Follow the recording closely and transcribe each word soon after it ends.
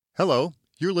Hello,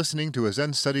 you're listening to a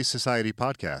Zen Studies Society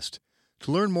podcast.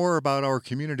 To learn more about our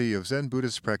community of Zen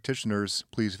Buddhist practitioners,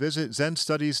 please visit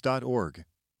zenstudies.org.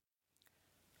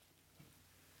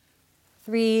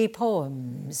 3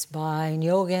 poems by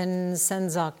Nyogen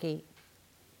Senzaki.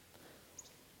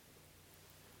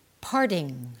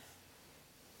 Parting.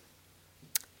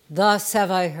 Thus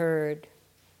have I heard.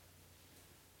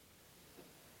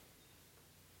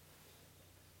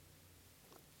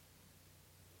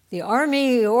 The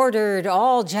army ordered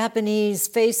all Japanese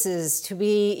faces to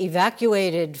be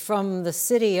evacuated from the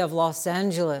city of Los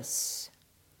Angeles.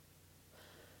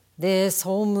 This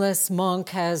homeless monk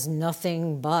has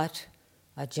nothing but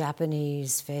a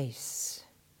Japanese face.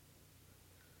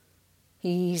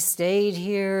 He stayed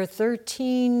here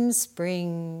 13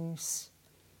 springs,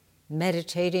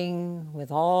 meditating with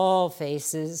all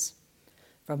faces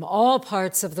from all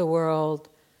parts of the world,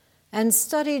 and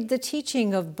studied the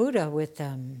teaching of Buddha with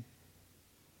them.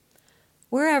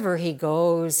 Wherever he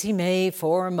goes, he may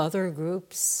form other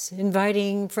groups,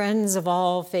 inviting friends of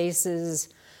all faces,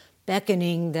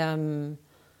 beckoning them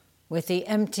with the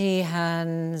empty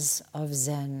hands of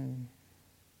Zen.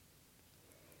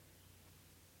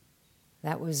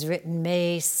 That was written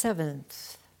May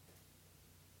 7th,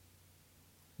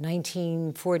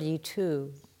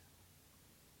 1942.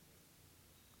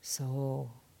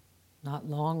 So, not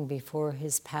long before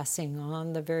his passing,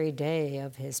 on the very day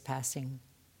of his passing.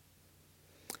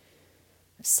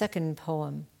 Second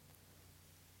poem.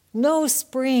 No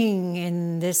spring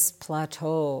in this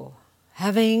plateau,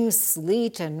 having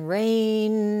sleet and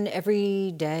rain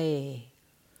every day.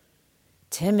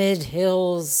 Timid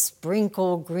hills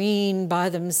sprinkle green by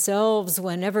themselves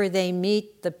whenever they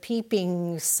meet the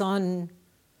peeping sun.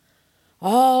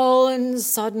 All and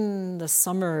sudden the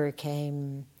summer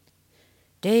came.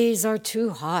 Days are too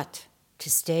hot to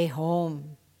stay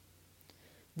home.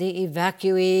 The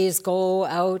evacuees go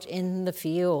out in the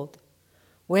field,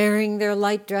 wearing their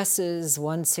light dresses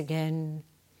once again,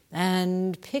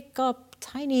 and pick up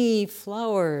tiny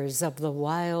flowers of the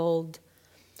wild,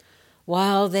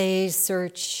 while they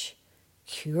search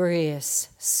curious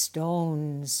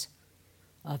stones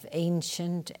of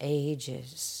ancient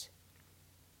ages.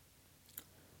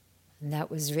 And that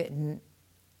was written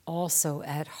also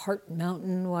at Heart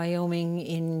Mountain, Wyoming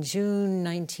in June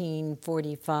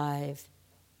 1945.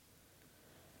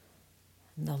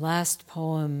 And the last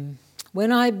poem.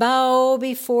 When I bow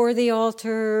before the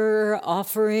altar,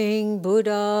 offering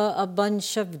Buddha a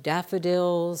bunch of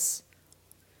daffodils,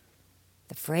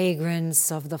 the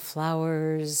fragrance of the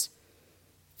flowers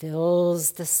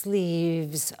fills the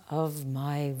sleeves of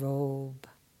my robe.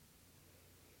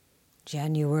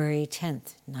 January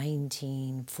 10th,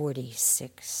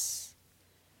 1946.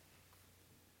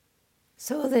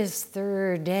 So this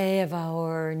third day of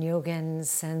our Nyogen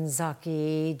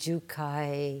Senzaki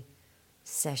Jukai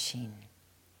session.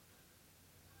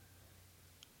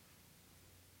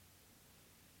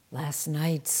 Last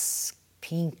night's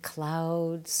pink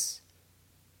clouds,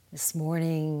 this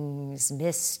morning's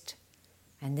mist,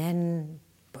 and then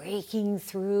breaking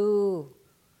through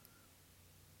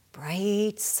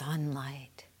bright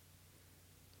sunlight,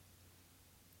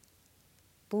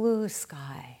 blue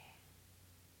sky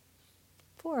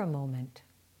for a moment.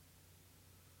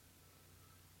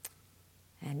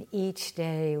 And each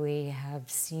day we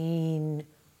have seen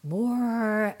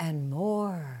more and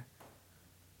more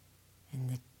in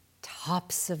the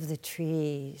tops of the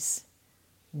trees,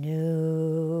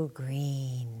 new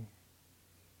green.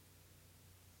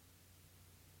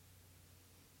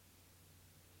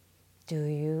 Do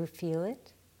you feel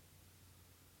it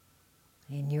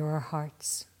in your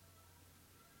hearts?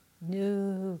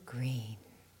 New green.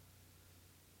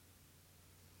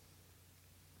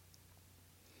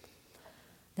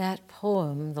 That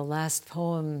poem, the last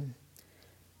poem,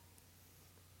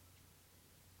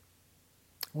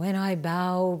 when I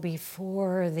bow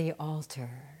before the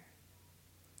altar,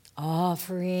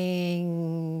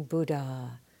 offering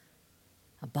Buddha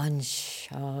a bunch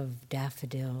of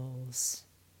daffodils,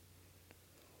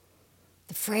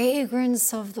 the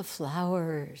fragrance of the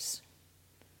flowers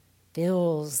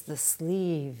fills the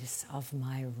sleeves of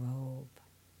my robe.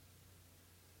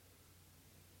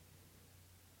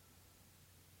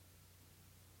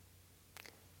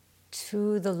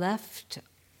 To the left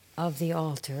of the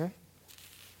altar,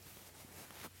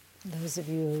 those of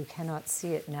you who cannot see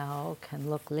it now can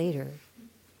look later,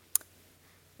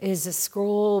 is a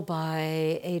scroll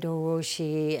by Eido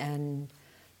Roshi and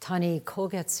Tani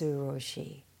Kogetsu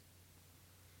Roshi.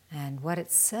 And what it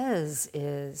says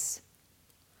is,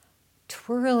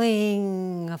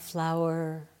 twirling a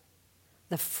flower,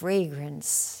 the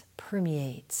fragrance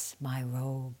permeates my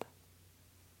robe.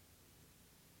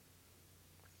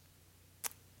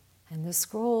 And the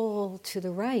scroll to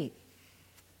the right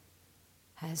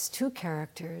has two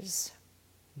characters.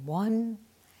 One,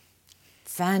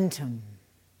 phantom.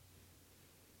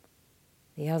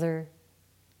 The other,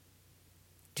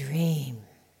 dream.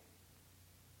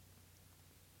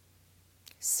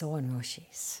 Soen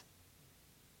Roshi's.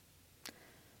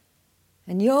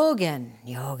 And Nyogen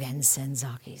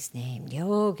Senzaki's name,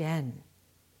 Nyogen.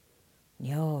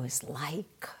 Nyo is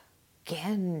like,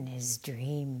 Gen is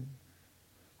dream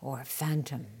or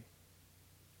phantom.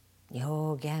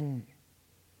 Nyogen.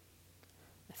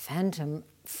 The phantom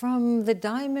from the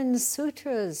Diamond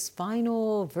Sutra's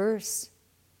final verse.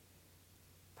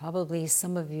 Probably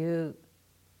some of you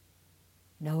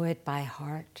know it by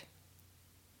heart.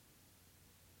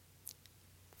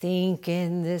 Think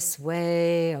in this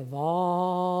way of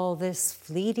all this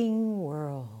fleeting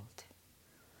world.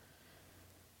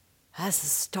 As a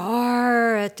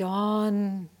star at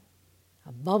dawn,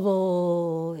 a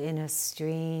bubble in a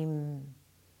stream,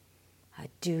 a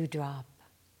dewdrop,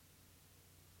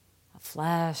 a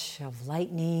flash of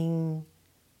lightning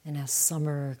in a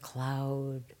summer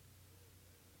cloud,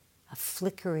 a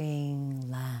flickering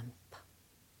lamp,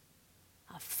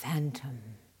 a phantom,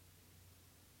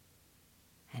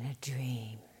 and a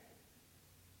dream.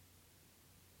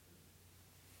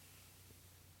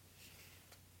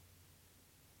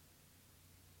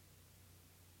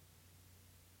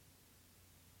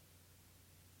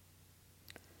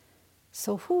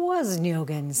 So who was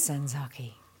Nyogen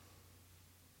Senzaki?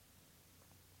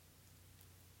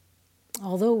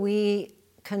 Although we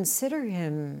consider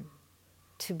him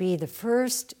to be the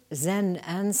first Zen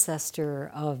ancestor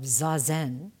of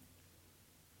Zazen,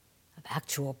 of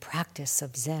actual practice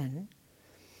of Zen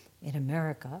in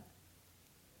America,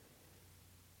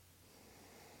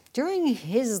 during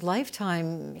his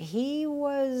lifetime, he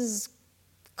was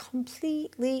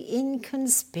completely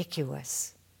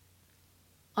inconspicuous,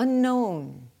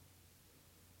 unknown,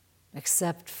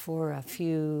 except for a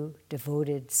few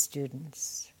devoted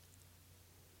students.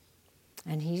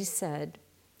 And he said,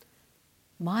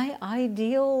 "My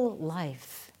ideal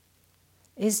life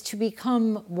is to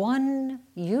become one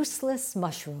useless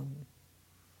mushroom.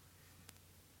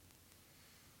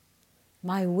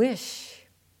 My wish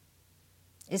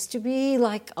is to be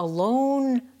like a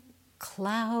lone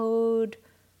cloud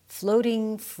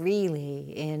floating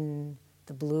freely in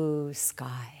the blue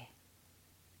sky."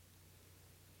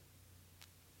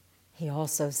 He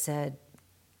also said,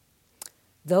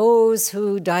 "Those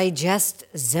who digest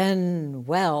Zen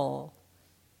well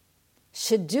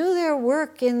should do their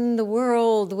work in the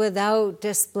world without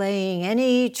displaying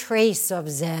any trace of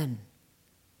Zen."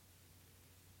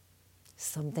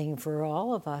 Something for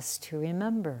all of us to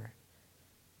remember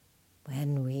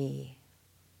when we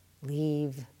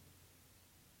leave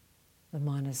the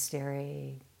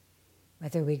monastery,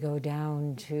 whether we go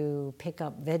down to pick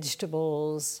up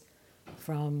vegetables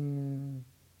from,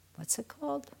 what's it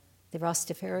called? The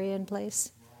Rastafarian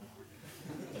place?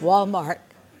 Walmart.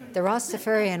 The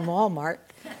Rastafarian Walmart.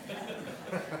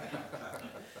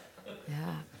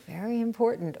 Yeah, very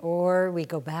important. Or we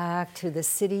go back to the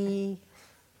city,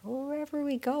 or wherever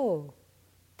we go,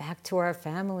 back to our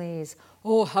families.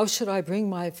 Oh, how should I bring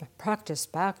my practice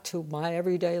back to my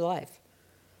everyday life?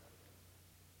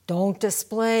 Don't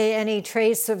display any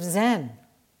trace of Zen.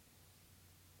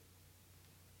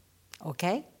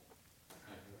 Okay?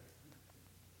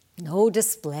 No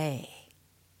display.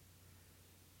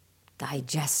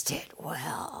 Digest it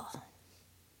well.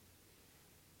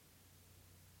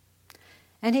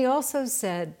 And he also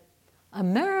said,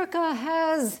 America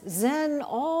has Zen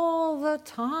all the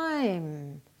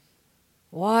time.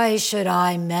 Why should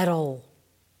I meddle?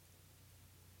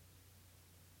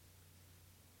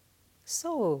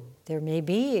 So there may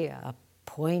be a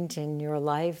point in your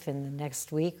life in the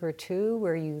next week or two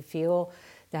where you feel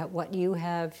that what you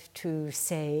have to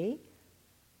say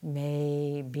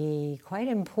may be quite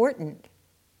important.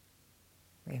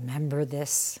 Remember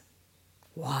this.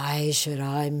 Why should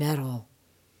I meddle?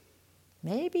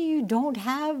 Maybe you don't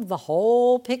have the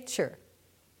whole picture.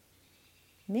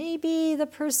 Maybe the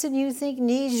person you think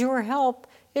needs your help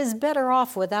is better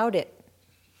off without it.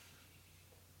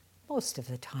 Most of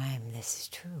the time, this is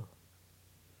true.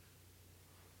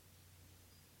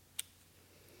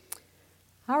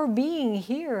 Our being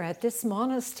here at this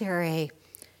monastery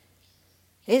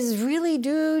is really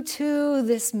due to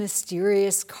this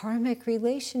mysterious karmic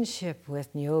relationship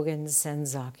with Nyogen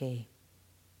Senzaki.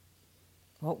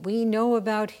 What we know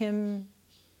about him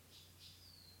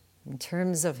in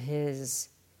terms of his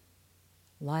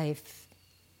life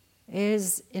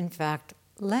is, in fact,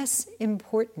 less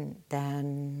important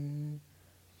than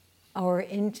our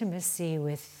intimacy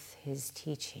with his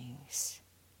teachings.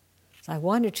 So I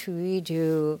wanted to read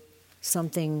you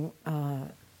something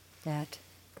that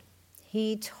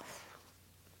he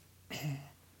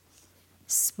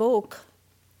spoke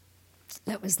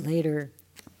that was later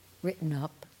written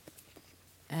up,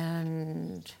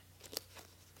 and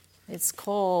it's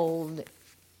called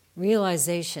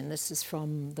Realization. This is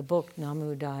from the book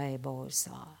Namu Dai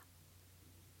Bosa.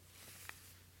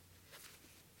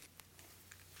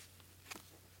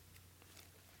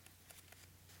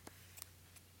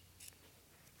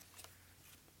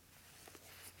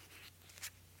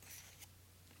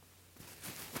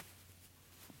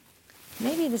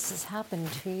 Maybe this has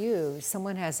happened to you.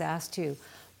 Someone has asked you,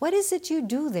 what is it you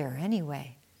do there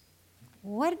anyway?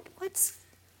 What's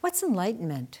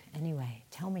enlightenment anyway?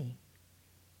 Tell me.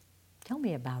 Tell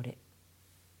me about it.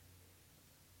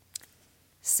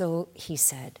 So he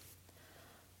said,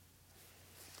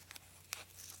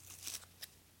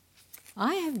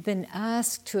 I have been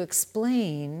asked to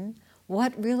explain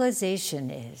what realization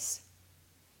is.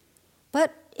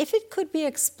 But if it could be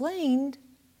explained,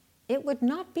 it would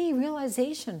not be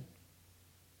realization.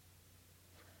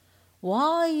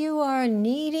 While you are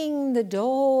kneading the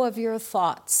dough of your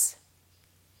thoughts,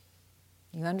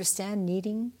 you understand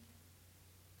kneading?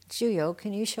 Juyo,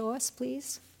 can you show us,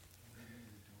 please?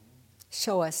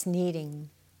 Show us kneading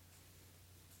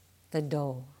the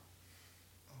dough.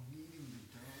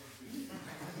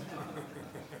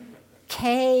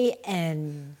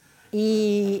 K-N-E-A-D-I-N-G.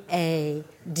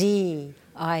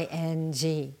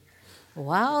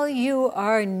 While you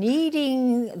are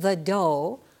kneading the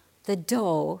dough,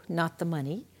 not the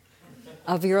money,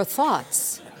 of your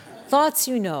thoughts. Thoughts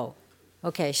you know.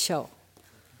 Okay, show.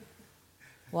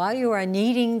 While you are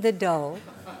kneading the dough.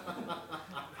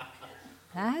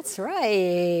 That's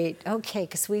right. Okay,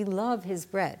 because we love his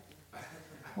bread.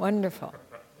 Wonderful.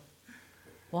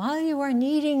 While you are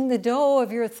kneading the dough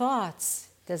of your thoughts,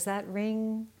 does that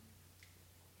ring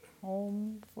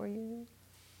home for you?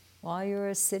 While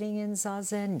you're sitting in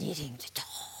Zazen, kneading the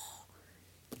dough.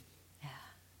 Yeah.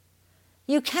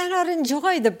 You cannot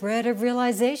enjoy the bread of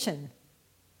realization.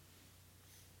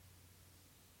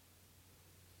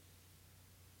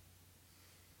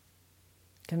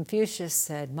 Confucius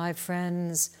said, my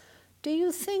friends, do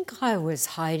you think I was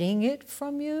hiding it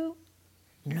from you?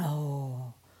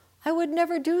 No, I would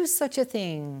never do such a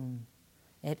thing.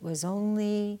 It was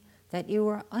only that you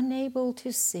were unable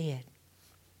to see it.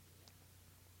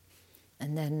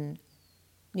 And then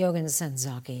Nyogen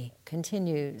Senzaki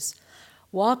continues,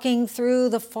 walking through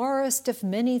the forest of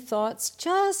many thoughts,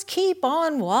 just keep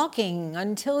on walking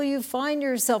until you find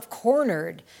yourself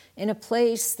cornered in a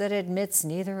place that admits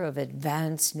neither of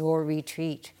advance nor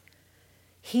retreat.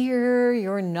 Here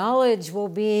your knowledge will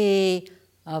be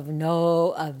of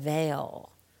no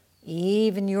avail.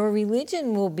 Even your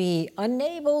religion will be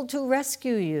unable to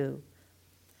rescue you.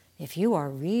 If you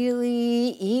are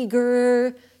really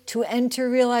eager to enter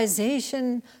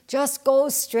realization, just go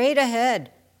straight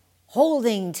ahead,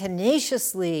 holding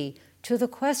tenaciously to the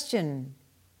question,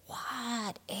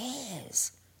 what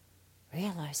is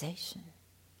realization?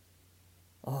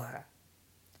 Or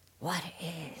what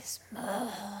is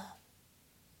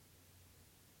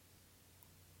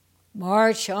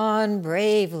March on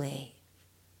bravely.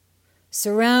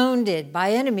 Surrounded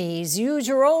by enemies, use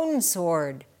your own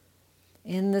sword.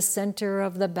 In the center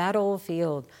of the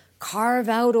battlefield, carve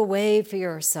out a way for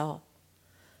yourself.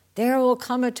 There will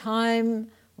come a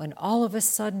time when all of a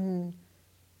sudden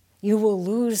you will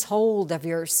lose hold of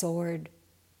your sword.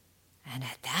 And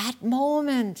at that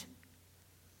moment,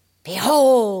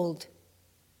 behold,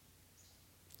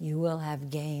 you will have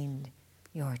gained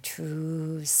your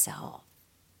true self.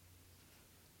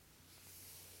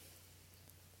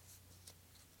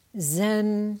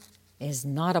 Zen is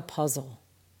not a puzzle.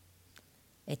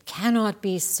 It cannot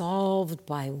be solved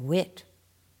by wit.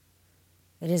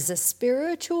 It is a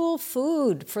spiritual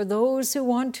food for those who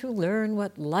want to learn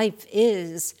what life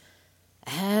is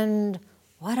and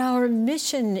what our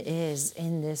mission is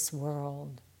in this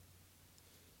world.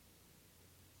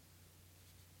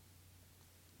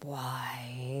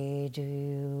 Why do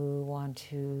you want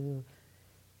to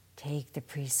take the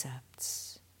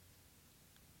precepts?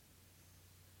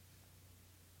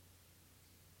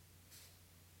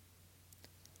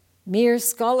 Mere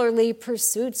scholarly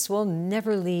pursuits will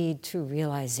never lead to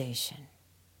realization.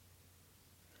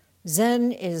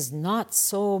 Zen is not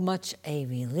so much a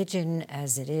religion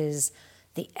as it is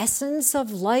the essence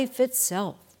of life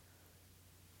itself,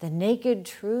 the naked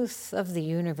truth of the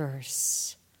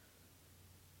universe,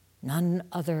 none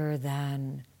other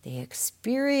than the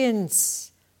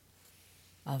experience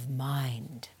of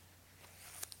mind.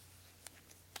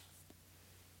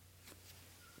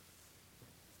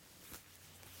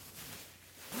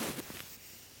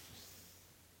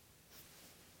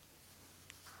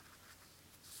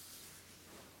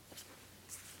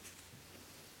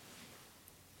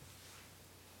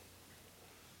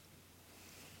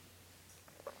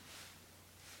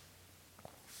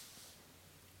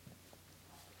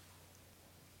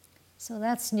 So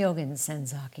that's Nyogen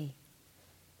Senzaki.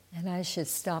 And I should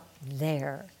stop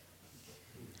there.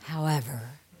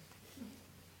 However,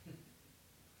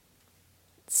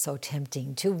 it's so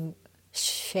tempting to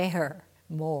share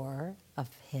more of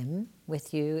him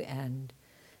with you and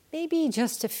maybe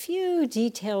just a few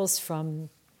details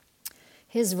from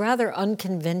his rather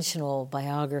unconventional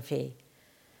biography,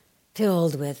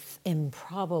 filled with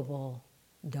improbable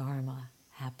Dharma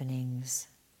happenings.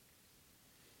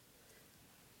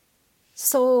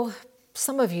 So,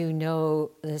 some of you know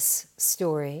this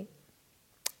story.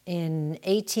 In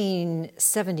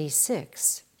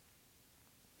 1876,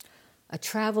 a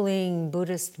traveling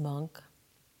Buddhist monk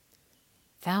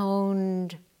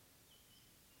found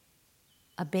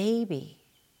a baby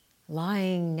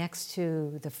lying next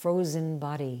to the frozen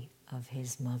body of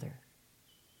his mother.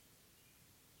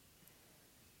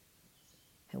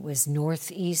 It was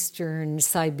northeastern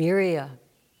Siberia,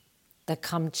 the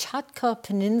Kamchatka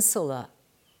Peninsula,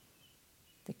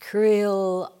 the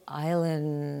Kuril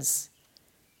Islands,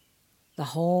 the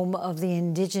home of the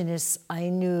indigenous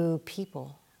Ainu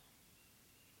people,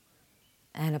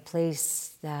 and a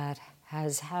place that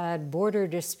has had border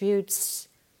disputes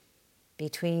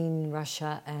between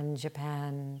Russia and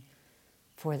Japan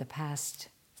for the past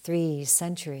 3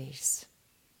 centuries.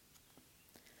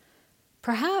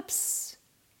 Perhaps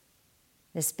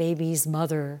this baby's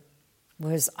mother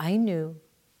was Ainu.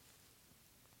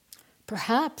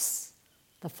 Perhaps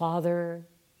the father,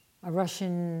 a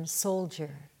Russian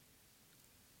soldier.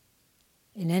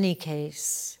 In any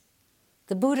case,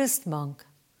 the Buddhist monk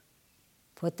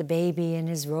put the baby in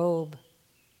his robe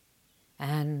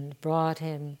and brought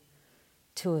him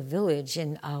to a village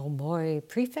in Aomori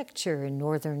Prefecture in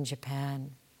northern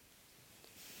Japan.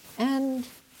 And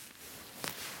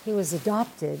he was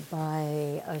adopted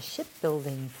by a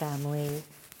shipbuilding family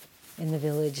in the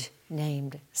village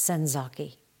named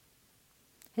Senzaki.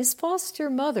 His foster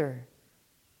mother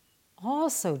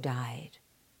also died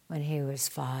when he was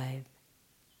 5.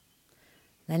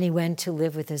 Then he went to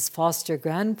live with his foster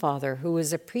grandfather, who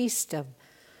was a priest of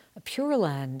a Pure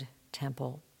Land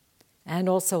temple and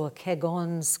also a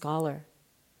Kegon scholar,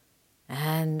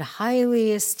 and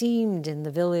highly esteemed in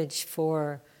the village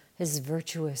for his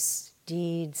virtuous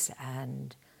deeds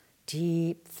and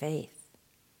deep faith.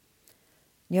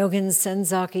 Nyogen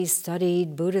Senzaki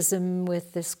studied Buddhism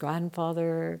with this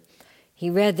grandfather. He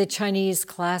read the Chinese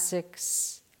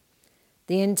classics,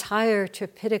 the entire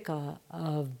Tripitaka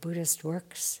of Buddhist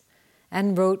works,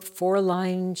 and wrote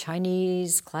 4-line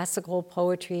Chinese classical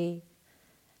poetry.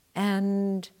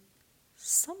 And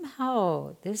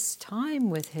somehow this time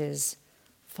with his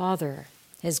father,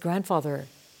 his grandfather,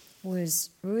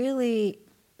 was really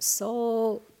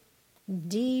so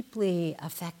deeply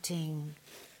affecting.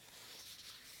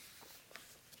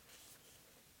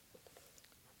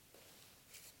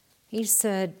 He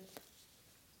said,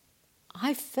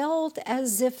 I felt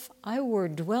as if I were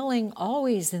dwelling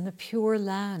always in the Pure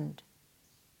Land.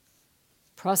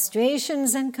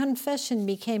 Prostrations and confession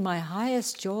became my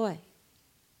highest joy.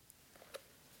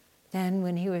 Then,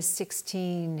 when he was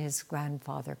 16, his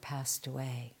grandfather passed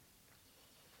away.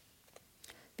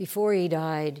 Before he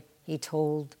died, he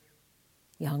told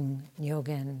young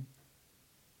Nyogen,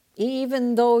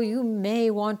 even though you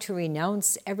may want to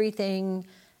renounce everything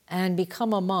and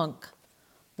become a monk,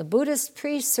 the Buddhist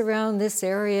priests around this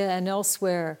area and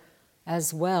elsewhere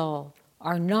as well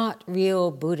are not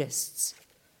real Buddhists.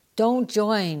 Don't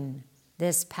join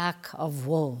this pack of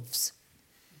wolves.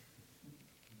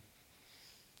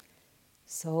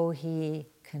 So he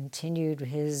continued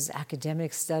his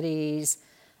academic studies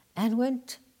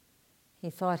and he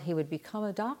thought he would become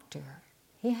a doctor.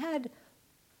 He had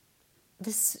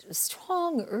this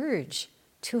strong urge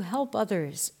to help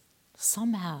others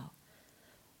somehow.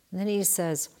 And then he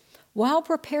says, while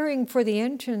preparing for the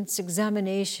entrance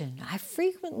examination, I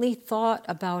frequently thought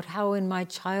about how in my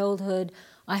childhood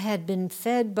I had been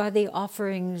fed by the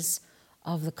offerings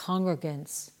of the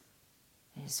congregants,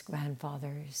 his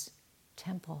grandfather's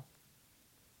temple.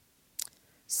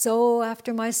 So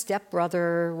after my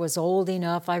stepbrother was old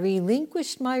enough, I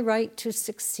relinquished my right to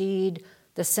succeed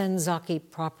the Senzaki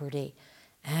property,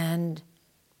 and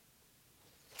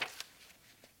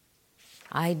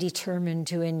I determined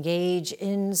to engage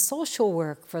in social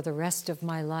work for the rest of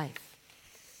my life.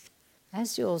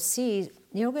 As you'll see,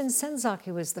 Nyogen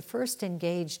Senzaki was the first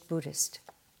engaged Buddhist.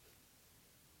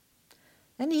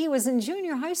 Then he was in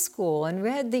junior high school and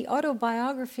read the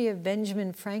autobiography of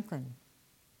Benjamin Franklin.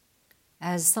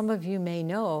 As some of you may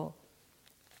know,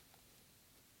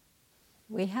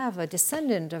 we have a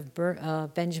descendant of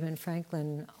Benjamin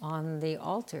Franklin on the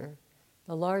altar,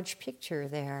 the large picture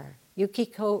there,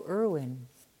 Yukiko Irwin.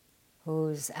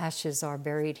 whose ashes are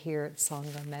buried here at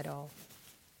Sangha Meadow.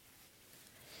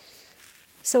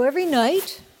 So every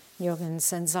night, Nyogen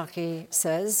Senzaki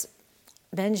says,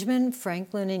 Benjamin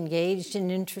Franklin engaged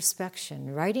in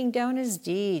introspection, writing down his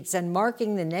deeds and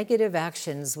marking the negative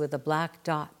actions with a black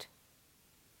dot.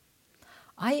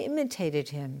 I imitated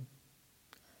him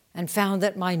and found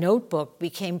that my notebook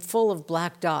became full of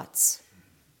black dots.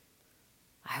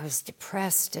 I was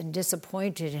depressed and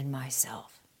disappointed in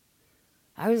myself.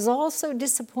 I was also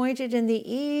disappointed in the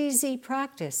easy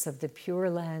practice of the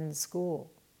Pure Land School.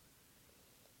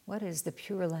 What is the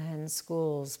Pure Land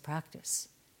School's practice?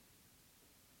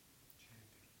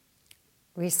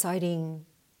 Reciting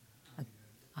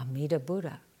Amida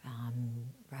Buddha,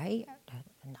 right?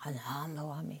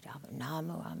 Namo Amitabha,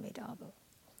 Namo Amitabha.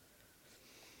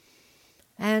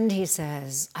 And he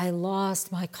says, I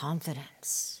lost my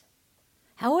confidence.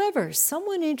 However,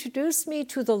 someone introduced me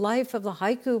to the life of the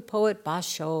haiku poet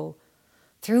Basho,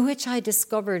 through which I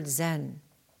discovered Zen.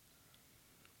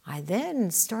 I then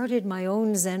started my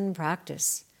own Zen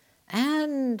practice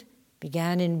and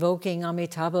began invoking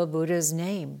Amitabha Buddha's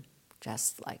name,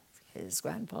 just like his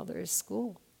grandfather's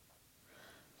school.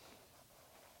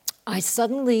 I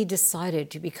suddenly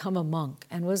decided to become a monk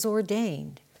and was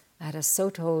ordained at a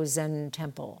Soto Zen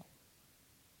temple.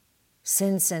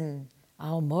 Since in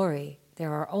Aomori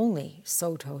there are only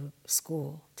Soto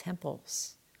school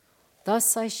temples.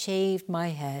 Thus I shaved my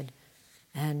head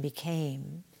and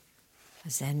became a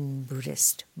Zen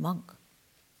Buddhist monk.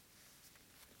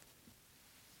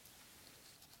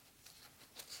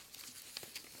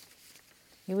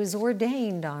 He was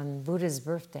ordained on Buddha's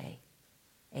birthday,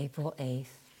 April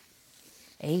 8th,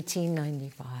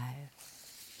 1895,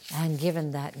 and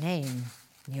given that name,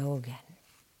 Nyogen.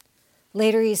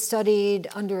 Later he studied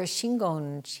under a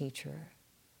Shingon teacher.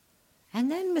 And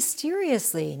then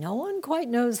mysteriously, no one quite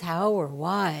knows how or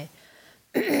why,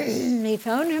 he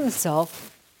found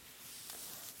himself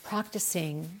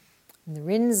practicing in the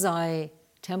Rinzai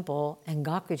temple in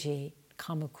Gakuji,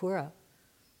 Kamakura,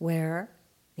 where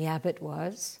the abbot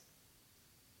was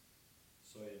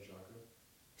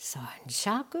Soen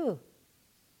Shaku,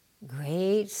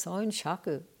 great Soen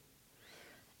Shaku.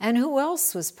 And who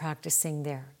else was practicing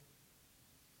there?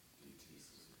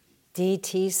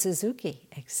 D.T. Suzuki,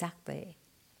 exactly.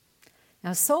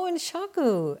 Now, Soen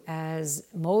Shaku, as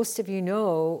most of you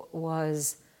know,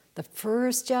 was the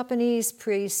first Japanese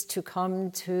priest to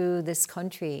come to this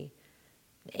country.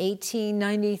 In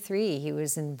 1893, he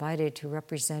was invited to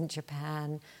represent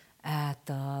Japan at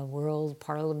the World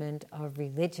Parliament of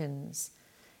Religions.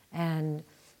 And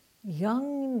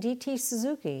young D.T.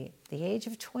 Suzuki, at the age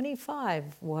of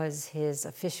 25, was his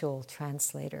official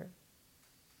translator.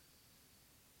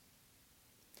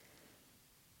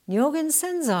 Nyogen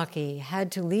Senzaki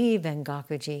had to leave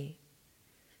Engakuji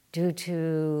due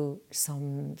to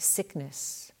some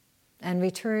sickness and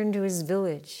returned to his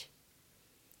village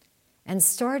and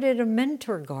started a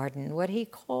mentor garden. What he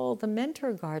called the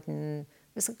mentor garden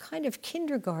was a kind of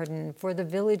kindergarten for the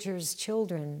villagers'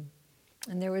 children.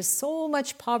 And there was so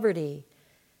much poverty.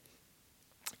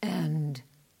 And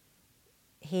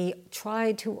he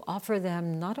tried to offer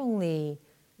them not only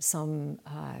some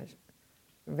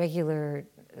regular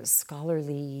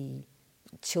scholarly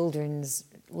children's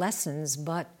lessons,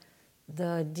 but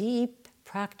the deep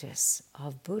practice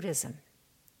of Buddhism.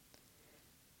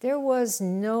 There was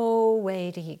no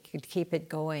way he could keep it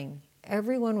going.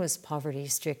 Everyone was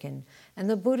poverty-stricken, and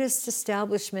the Buddhist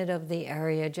establishment of the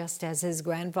area, just as his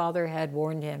grandfather had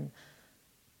warned him,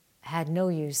 had no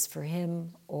use for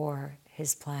him or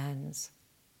his plans.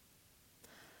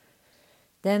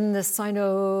 Then the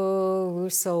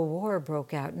Sino-Russo War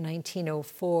broke out in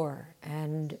 1904,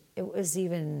 and it was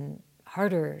even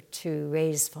harder to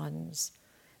raise funds.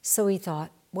 So he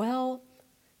thought, well,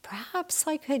 perhaps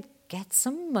I could get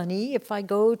some money if I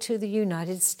go to the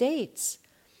United States.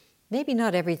 Maybe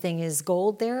not everything is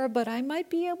gold there, but I might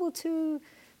be able to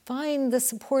find the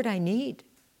support I need.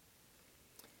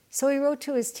 So he wrote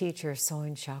to his teacher,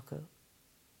 Soen Shaku,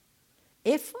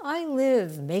 if I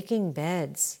live making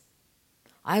beds,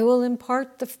 I will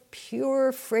impart the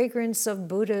pure fragrance of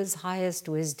Buddha's highest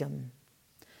wisdom.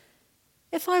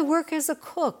 If I work as a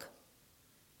cook,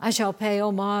 I shall pay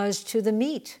homage to the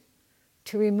meat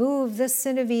to remove the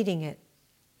sin of eating it.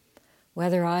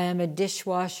 Whether I am a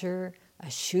dishwasher,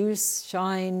 a shoe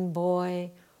shine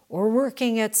boy, or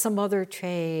working at some other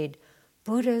trade,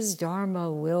 Buddha's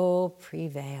Dharma will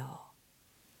prevail.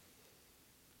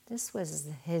 This was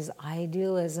his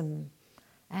idealism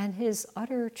and his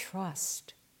utter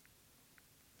trust.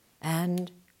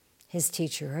 And his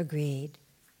teacher agreed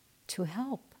to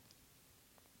help.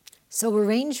 So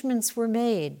arrangements were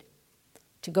made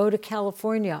to go to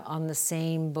California on the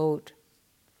same boat.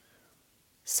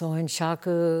 Soen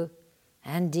Shaku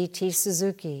and D.T.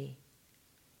 Suzuki.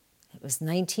 It was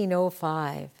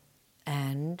 1905,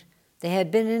 and they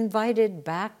had been invited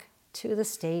back to the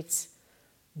States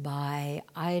by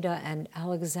Ida and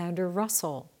Alexander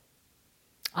Russell.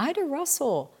 Ida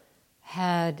Russell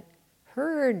had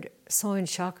heard Soen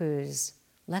Shaku's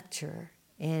lecture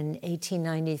in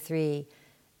 1893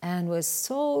 and was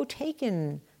so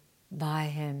taken by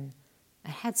him. I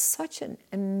had such an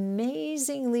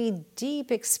amazingly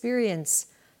deep experience.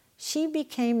 She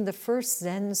became the first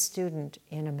Zen student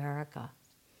in America.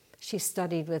 She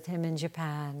studied with him in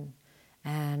Japan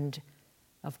and,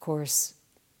 of course,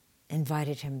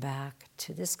 invited him back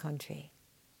to this country.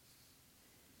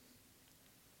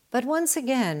 But once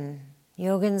again,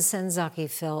 Nyogen Senzaki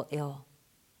fell ill.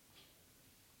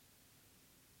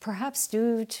 Perhaps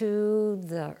due to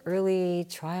the early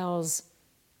trials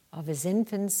of his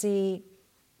infancy,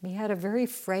 he had a very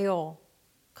frail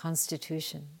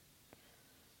constitution.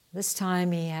 This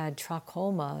time he had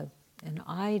trachoma, an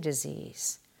eye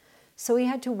disease. So he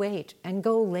had to wait and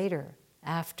go later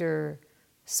after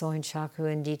Soen Shaku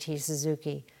and D.T.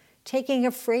 Suzuki, taking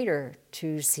a freighter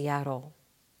to Seattle.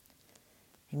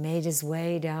 He made his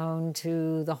way down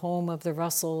to the home of the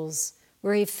Russells,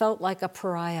 where he felt like a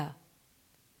pariah.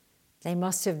 They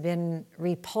must have been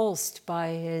repulsed by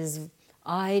his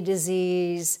eye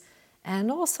disease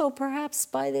and also perhaps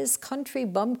by this country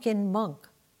bumpkin monk.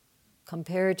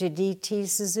 Compared to D.T.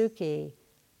 Suzuki,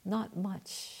 not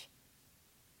much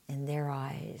in their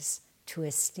eyes to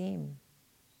esteem.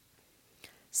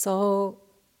 So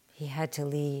he had to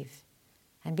leave.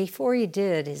 And before he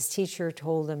did, his teacher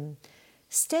told him,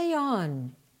 "Stay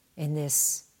on in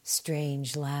this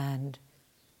strange land.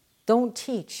 Don't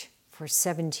teach for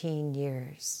 17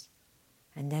 years.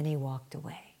 And then he walked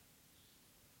away.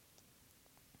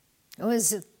 It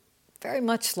was very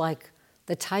much like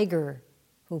the tiger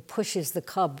who pushes the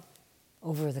cub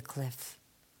over the cliff.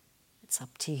 It's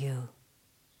up to you.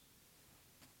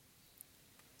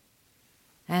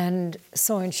 And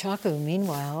Soen Shaku,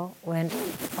 meanwhile, went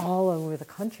all over the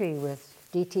country with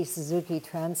D.T. Suzuki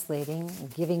translating,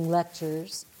 giving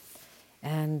lectures,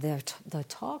 and the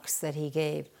talks that he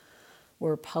gave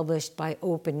were published by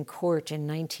Open Court in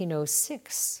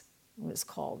 1906.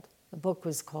 The book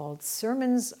was called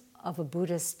Sermons of a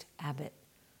Buddhist Abbot,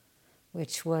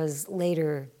 which was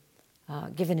later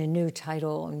given a new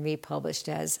title and republished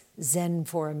as Zen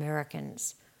for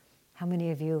Americans. How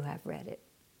many of you have read it?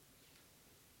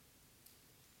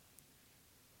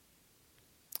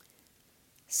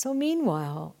 So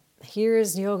meanwhile, here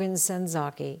is Nyogen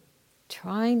Senzaki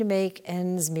trying to make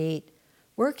ends meet,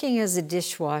 working as a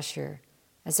dishwasher,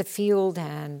 as a field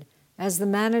hand, as the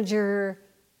manager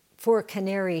for a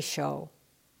canary show,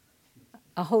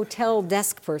 a hotel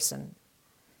desk person,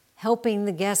 helping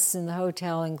the guests in the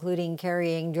hotel, including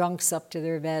carrying drunks up to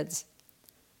their beds,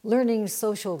 learning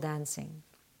social dancing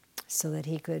so that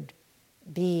he could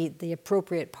be the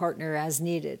appropriate partner as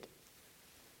needed.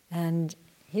 And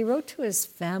he wrote to his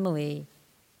family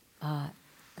at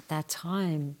that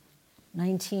time,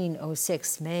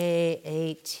 1906, May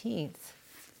 18th.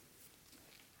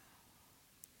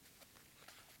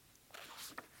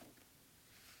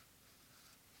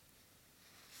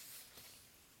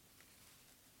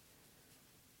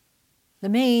 The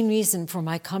main reason for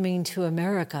my coming to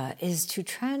America is to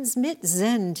transmit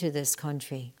Zen to this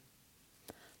country.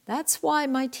 That's why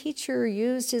my teacher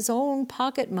used his own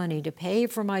pocket money to pay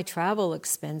for my travel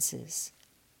expenses.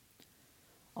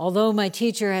 Although my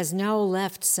teacher has now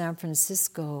left San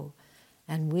Francisco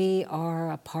and we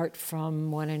are apart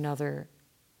from one another,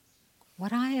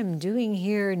 what I am doing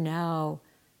here now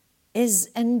is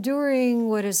enduring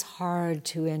what is hard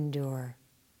to endure,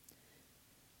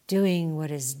 doing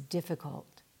what is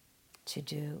difficult to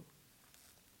do.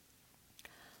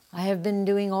 I have been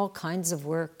doing all kinds of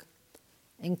work,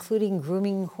 including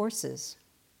grooming horses,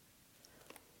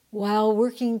 while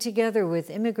working together with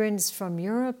immigrants from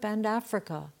Europe and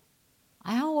Africa.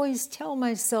 I always tell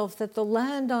myself that the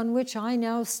land on which I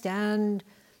now stand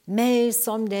may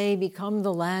someday become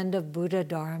the land of Buddha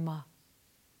Dharma.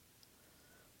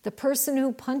 The person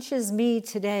who punches me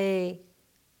today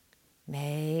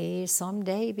may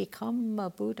someday become a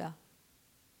Buddha.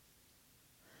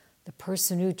 The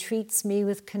person who treats me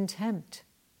with contempt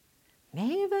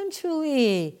may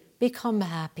eventually become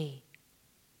happy.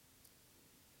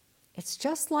 It's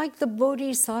just like the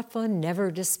Bodhisattva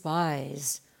never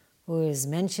despise, who is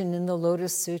mentioned in the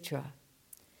Lotus Sutra.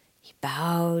 He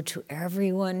bowed to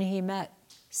everyone he met,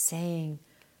 saying,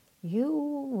 "You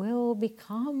will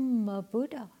become a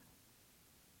Buddha."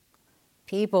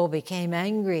 People became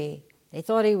angry. They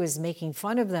thought he was making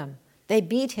fun of them. They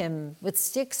beat him with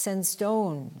sticks and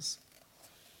stones.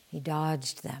 He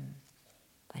dodged them,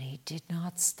 but he did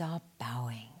not stop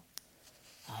bowing,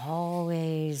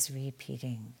 always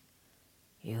repeating,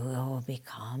 "You will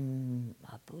become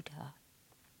a Buddha."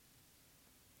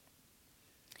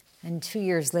 And 2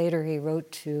 years later, he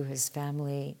wrote to his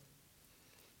family,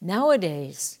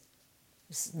 "Nowadays,"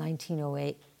 this is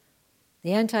 1908,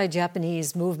 "the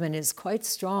anti-Japanese movement is quite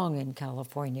strong in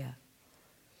California.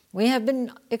 We have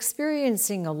been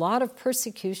experiencing a lot of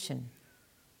persecution.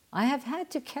 I have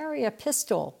had to carry a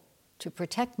pistol to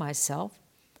protect myself,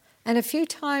 and a few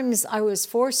times I was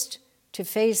forced to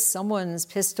face someone's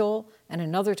pistol and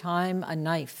another time a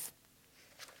knife.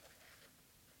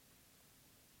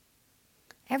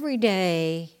 Every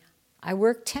day, I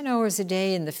work 10 hours a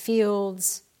day in the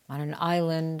fields on an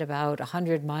island about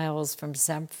 100 miles from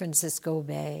San Francisco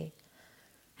Bay.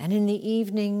 And in the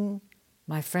evening,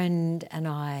 my friend and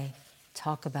I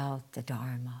talk about the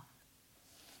Dharma."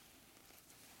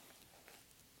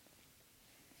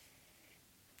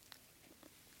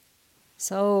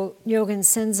 So Nyogen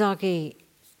Senzaki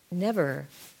never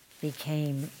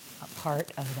became a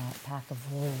part of that pack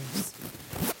of wolves.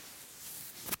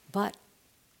 But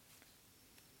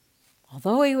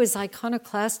although he was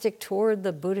iconoclastic toward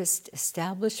the Buddhist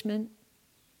establishment,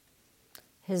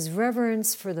 his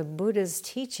reverence for the Buddha's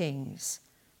teachings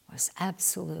was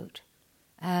absolute,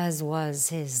 as was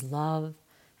his love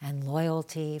and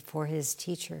loyalty for his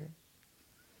teacher.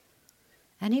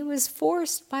 And he was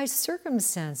forced by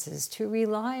circumstances to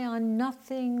rely on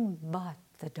nothing but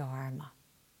the Dharma.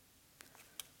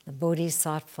 The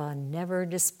Bodhisattva never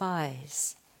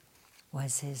despise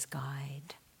was his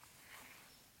guide.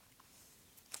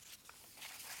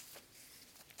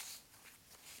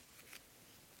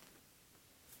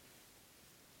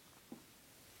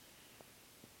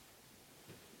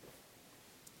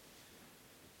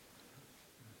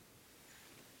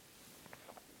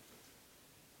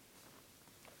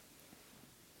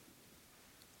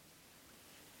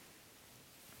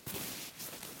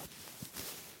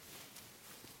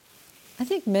 I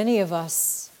think many of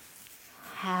us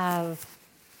have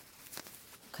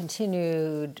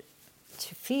continued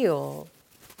to feel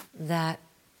that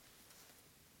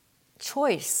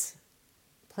choice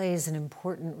plays an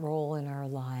important role in our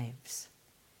lives.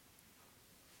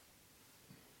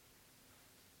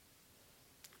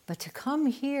 But to come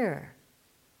here,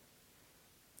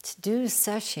 to do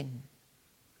session,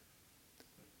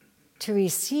 to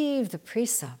receive the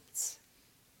precepts,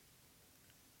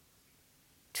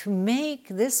 to make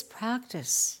this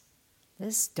practice,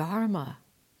 this Dharma,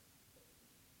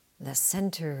 the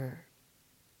center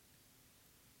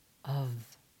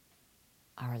of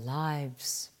our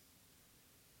lives,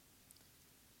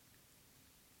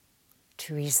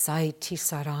 to recite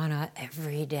Tisarana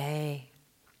every day,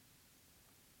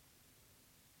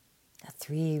 the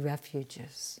 3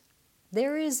 refuges.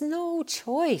 There is no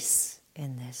choice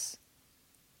in this.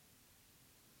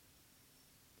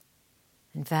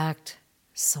 In fact,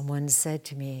 someone said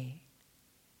to me,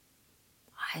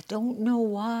 "I don't know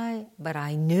why, but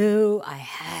I knew I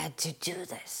had to do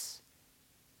this."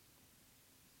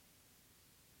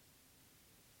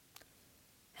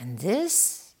 And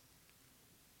this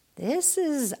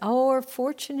is our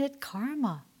fortunate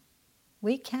karma.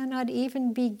 We cannot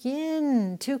even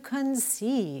begin to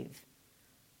conceive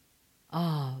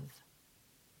of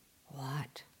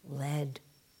what led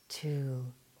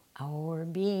to our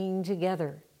being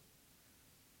together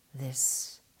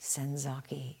this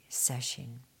Senzaki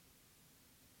session.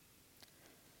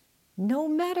 No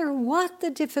matter what the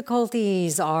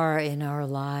difficulties are in our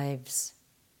lives,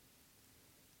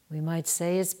 we might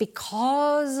say it's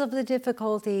because of the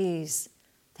difficulties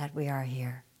that we are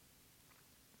here.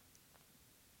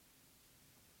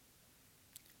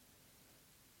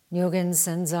 Nyogen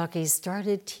Senzaki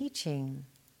started teaching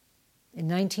in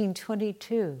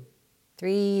 1922,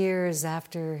 3 years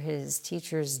after his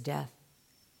teacher's death,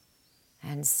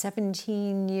 and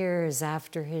 17 years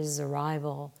after his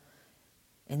arrival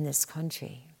in this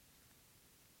country,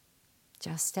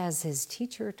 just as his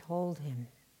teacher told him.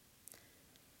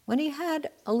 When he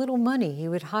had a little money, he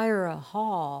would hire a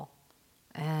hall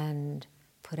and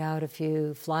put out a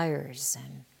few flyers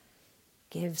and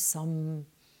give some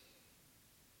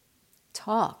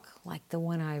talk like the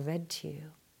one I read to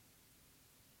you.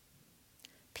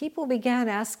 People began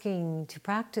asking to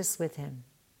practice with him.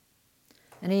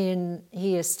 And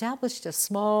he established a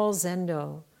small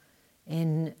zendo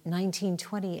in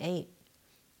 1928,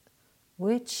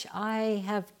 which I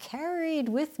have carried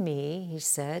with me, he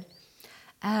said,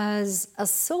 as a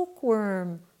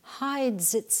silkworm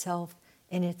hides itself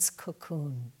in its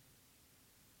cocoon.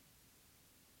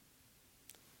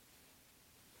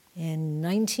 In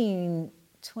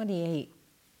 1928,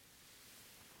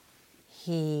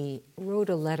 he wrote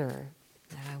a letter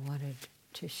that I wanted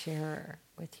to share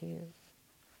with you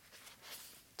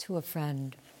to a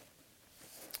friend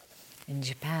in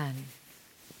Japan.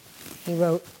 He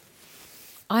wrote,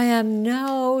 "I am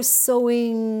now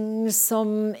sowing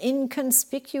some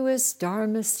inconspicuous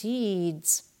Dharma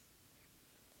seeds,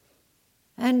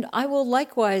 and I will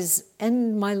likewise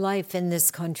end my life in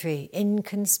this country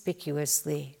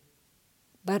inconspicuously.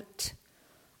 But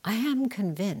I am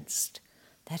convinced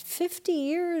that 50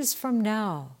 years from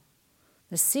now,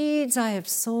 the seeds I have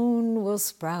sown will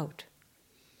sprout,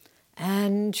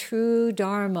 and true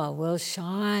Dharma will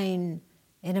shine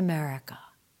in America.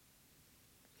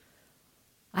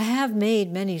 I have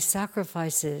made many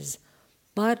sacrifices,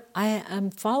 but I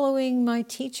am following my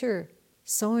teacher,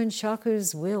 Soen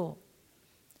Shaku's will,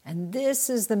 and this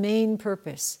is the main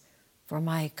purpose for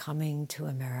my coming to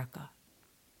America.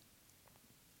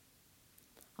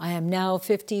 I am now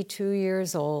 52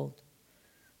 years old.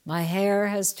 My hair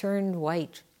has turned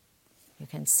white. You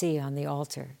can see on the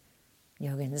altar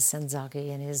Nyogen Senzaki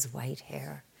in his white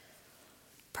hair.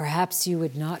 Perhaps you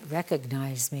would not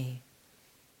recognize me.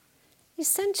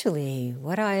 Essentially,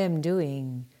 what I am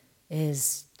doing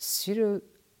is Tsuru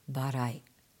Barai,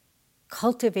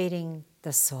 cultivating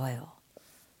the soil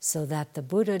so that the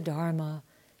Buddha Dharma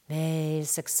may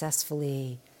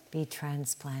successfully be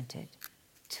transplanted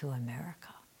to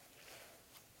America."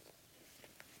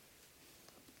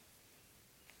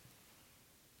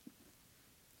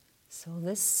 So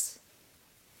this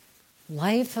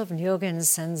life of Nyogen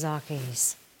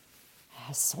Senzaki's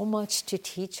has so much to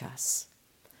teach us.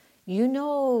 You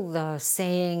know the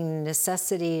saying,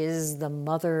 necessity is the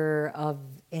mother of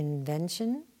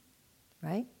invention,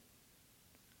 right?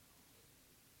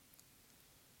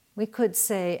 We could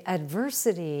say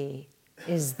adversity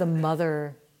is the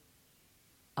mother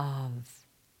of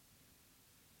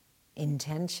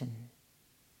intention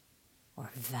or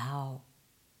vow.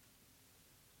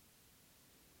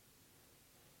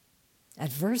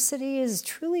 Adversity is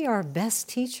truly our best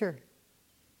teacher.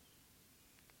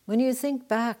 When you think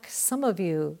back, some of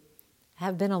you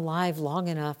have been alive long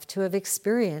enough to have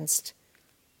experienced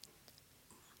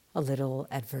a little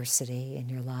adversity in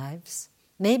your lives.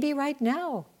 Maybe right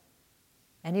now.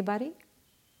 Anybody?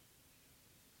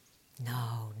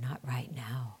 No, not right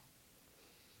now.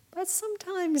 But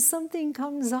sometimes something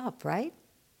comes up, right?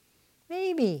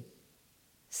 Maybe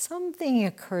something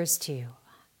occurs to you.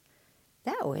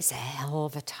 That was a hell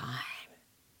of a time.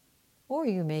 Or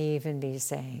you may even be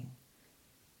saying,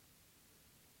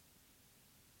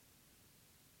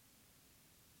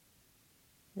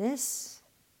 this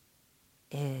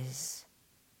is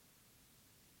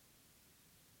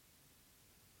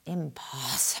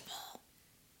impossible.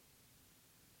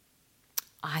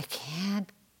 I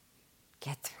can't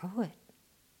get through it.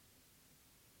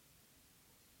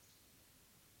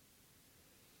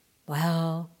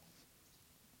 Well,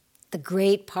 the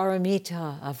great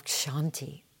paramita of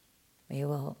Kshanti. We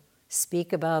will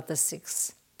speak about the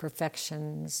 6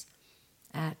 perfections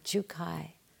at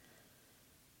Jukai.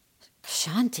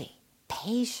 Kshanti,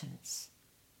 patience,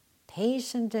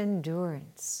 patient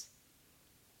endurance.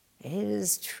 It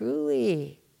is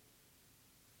truly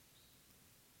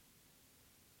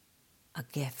a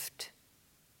gift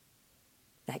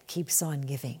that keeps on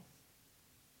giving.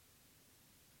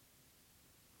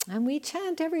 And we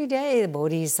chant every day the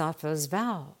Bodhisattva's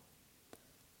vow.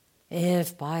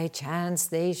 If by chance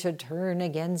they should turn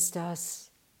against us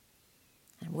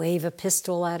and wave a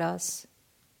pistol at us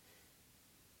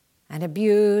and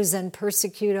abuse and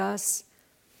persecute us,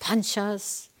 punch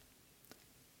us,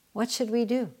 what should we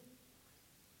do?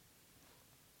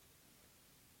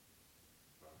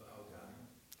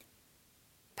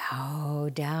 Bow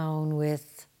down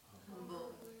with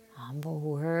humble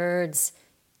words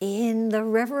in the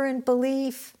reverent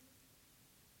belief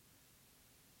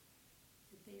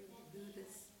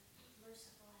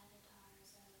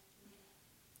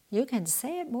you can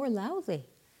say it more loudly.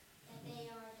 That they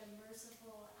are the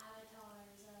merciful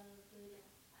avatars of Buddha.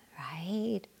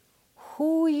 Right?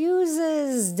 Who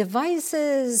uses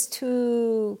devices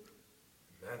to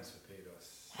emancipate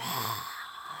us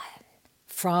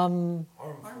from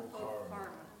harmful karma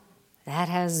that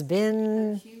has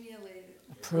been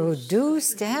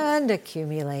produced and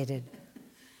accumulated.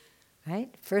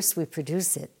 Right? First we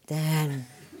produce it, then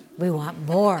we want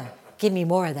more. Give me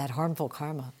more of that harmful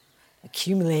karma.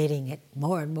 Accumulating it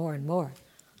more and more and more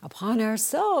upon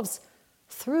ourselves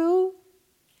through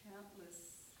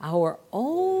our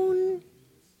own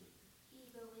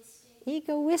Egoistic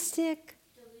egoistic,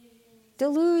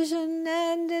 delusion,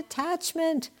 and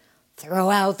attachment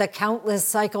throughout the countless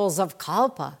cycles of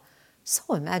kalpa.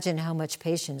 So imagine how much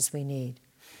patience we need,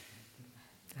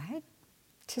 right?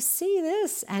 To see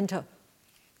this and to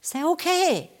say,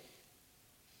 okay,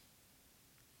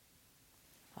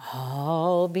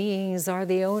 all beings are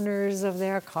the owners of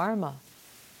their karma.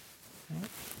 Right?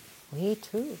 We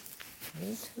too.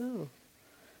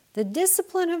 The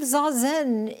discipline of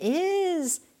Zazen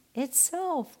is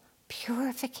itself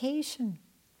purification.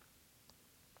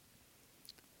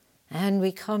 And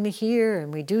we come here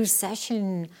and we do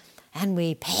session and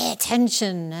we pay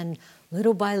attention, and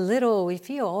little by little we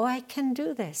feel, oh, I can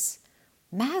do this.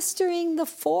 Mastering the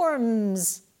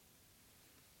forms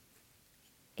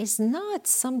is not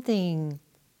something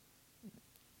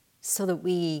so that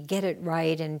we get it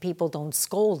right and people don't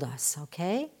scold us,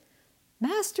 okay?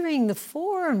 Mastering the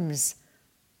forms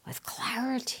with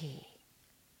clarity,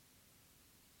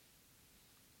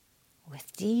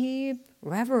 with deep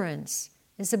reverence,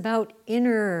 is about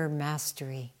inner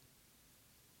mastery.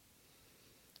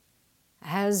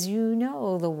 As you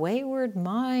know, the wayward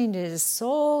mind is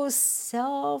so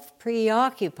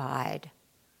self-preoccupied.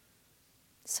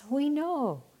 So we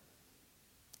know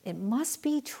it must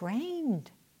be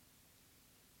trained.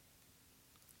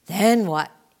 Then what?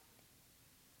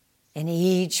 In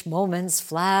each moment's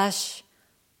flash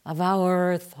of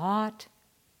our thought,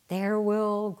 there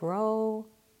will grow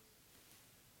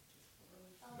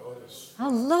a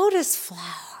lotus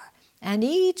flower. And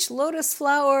each lotus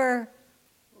flower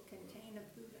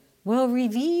will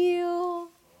reveal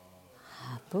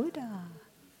a Buddha.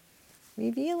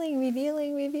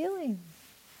 Revealing.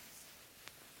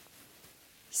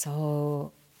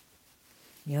 So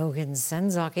Nyogen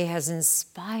Senzaki has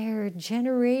inspired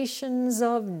generations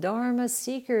of Dharma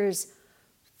seekers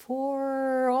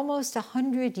for almost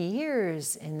 100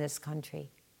 years in this country.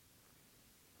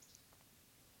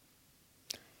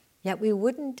 Yet we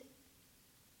wouldn't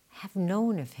have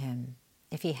known of him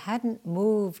if he hadn't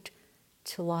moved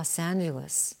to Los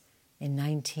Angeles in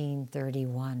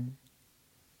 1931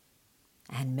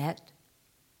 and met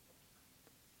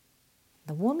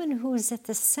the woman who's at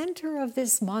the center of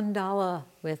this mandala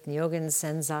with Nyogen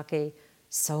Senzaki,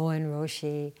 Soen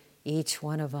Roshi, each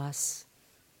one of us.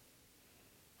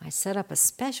 I set up a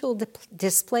special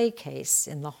display case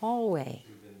in the hallway.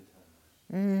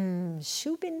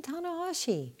 Shubin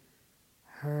Tanahashi.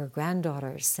 Her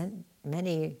granddaughter sent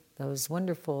many those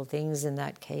wonderful things in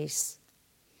that case.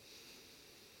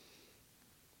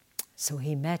 So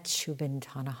he met Shubin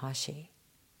Tanahashi.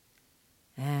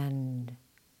 And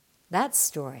that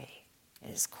story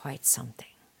is quite something.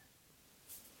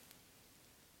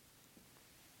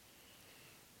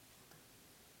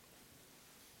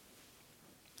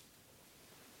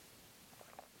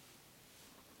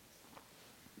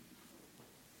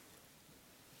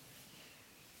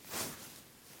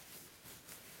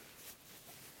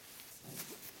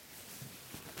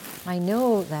 I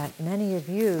know that many of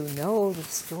you know the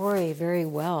story very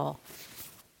well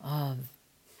of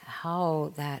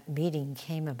how that meeting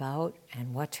came about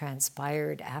and what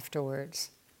transpired afterwards.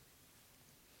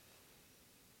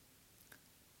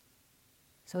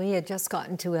 So he had just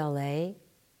gotten to LA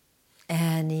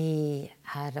and he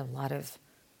had a lot of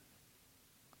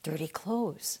dirty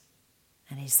clothes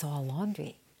and he saw a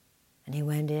laundry and he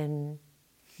went in,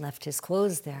 left his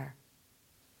clothes there.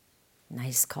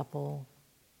 Nice couple.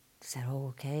 Said, oh,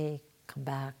 okay, come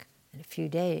back in a few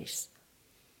days.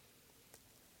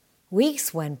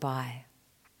 Weeks went by.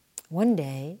 One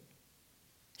day,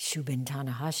 Shubin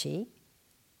Tanahashi,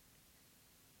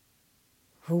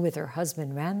 who with her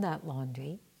husband ran that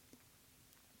laundry,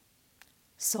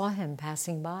 saw him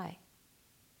passing by.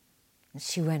 And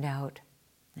she went out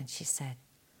and she said,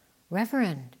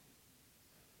 Reverend,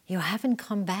 you haven't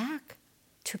come back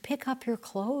to pick up your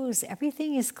clothes.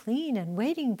 Everything is clean and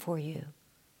waiting for you.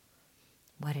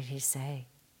 What did he say?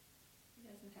 He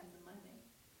doesn't have the money.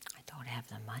 I don't have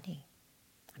the money.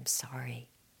 I'm sorry.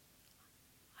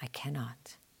 I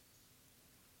cannot.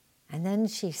 And then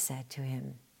she said to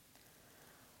him,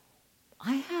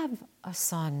 I have a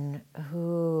son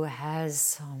who has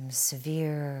some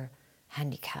severe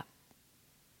handicap.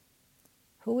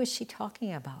 Who was she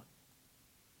talking about?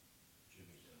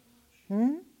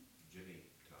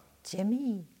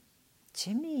 Jimmy.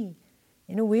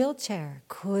 In a wheelchair,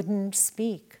 couldn't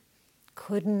speak,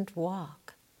 couldn't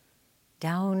walk,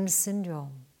 Down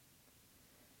syndrome.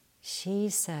 She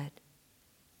said,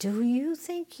 do you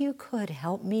think you could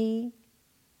help me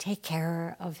take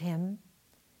care of him?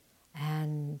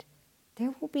 And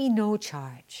there will be no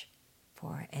charge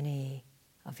for any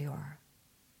of your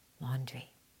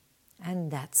laundry.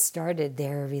 And that started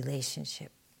their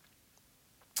relationship.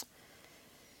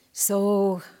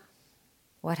 So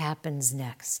what happens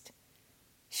next?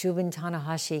 Shubin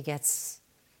Tanahashi gets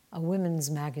a women's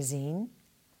magazine,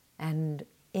 and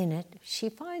in it she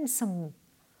finds some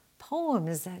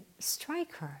poems that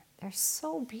strike her. They're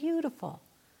so beautiful.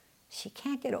 She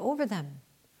can't get over them.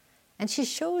 And she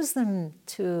shows them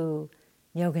to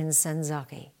Nyogen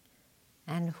Senzaki.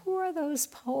 And who are those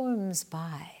poems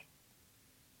by?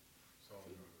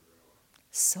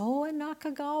 Soa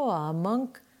Nakagawa, a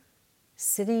monk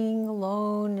sitting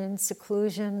alone in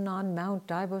seclusion on Mount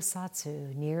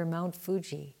Daibosatsu near Mount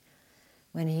Fuji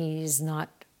when he's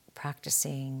not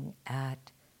practicing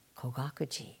at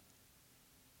Kogakuji.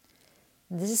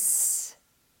 This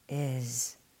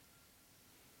is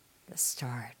the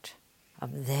start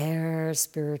of their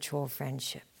spiritual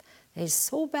friendship. They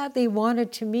so badly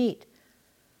wanted to meet,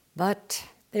 but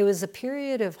there was a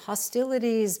period of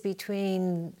hostilities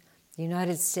between the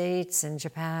United States and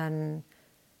Japan,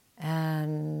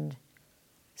 and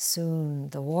soon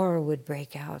the war would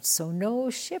break out, so no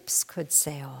ships could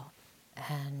sail,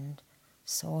 and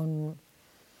Son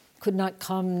could not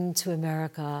come to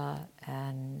America,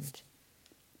 and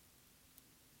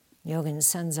Nyogen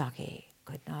Senzaki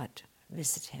could not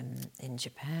visit him in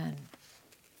Japan.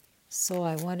 So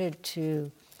I wanted to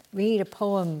read a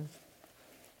poem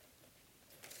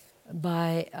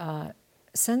by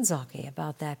Senzaki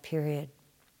about that period,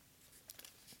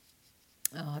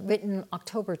 written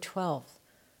October 12th,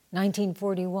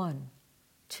 1941,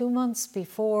 2 months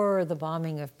before the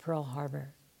bombing of Pearl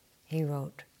Harbor. He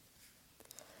wrote,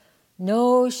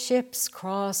 "No ships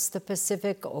cross the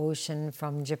Pacific Ocean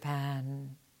from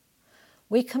Japan.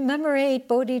 We commemorate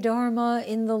Bodhidharma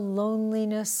in the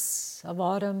loneliness of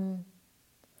autumn.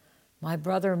 My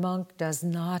brother monk does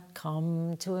not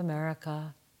come to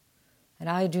America, and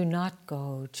I do not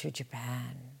go to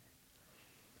Japan.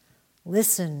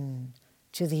 Listen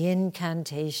to the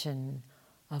incantation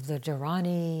of the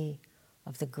Dharani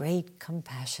of the Great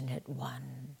Compassionate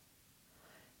One.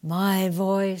 My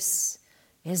voice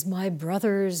is my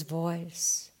brother's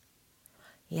voice.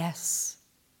 Yes,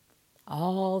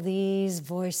 all these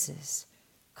voices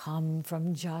come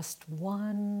from just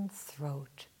one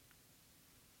throat."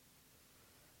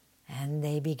 And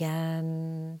they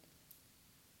began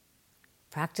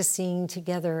practicing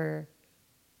together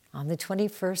on the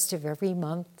 21st of every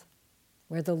month,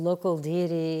 where the local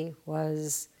deity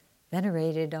was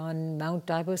venerated on Mount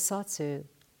Daibosatsu.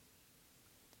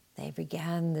 They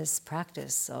began this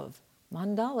practice of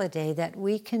Mandala Day that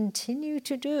we continue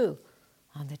to do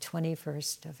on the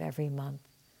 21st of every month.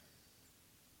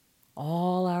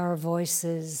 All our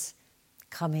voices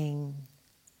coming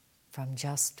from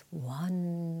just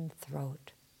one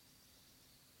throat.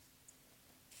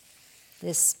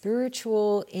 This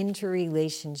spiritual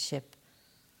interrelationship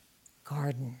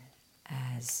garden,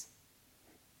 as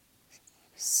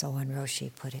Soen Roshi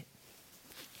put it,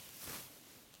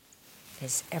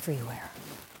 is everywhere.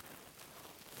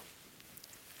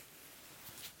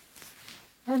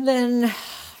 And then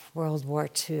World War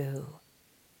II,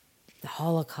 the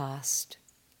Holocaust,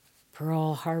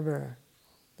 Pearl Harbor,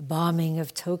 the bombing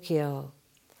of Tokyo,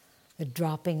 the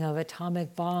dropping of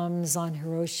atomic bombs on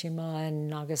Hiroshima and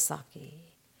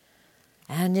Nagasaki.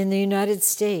 And in the United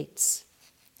States,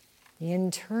 the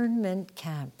internment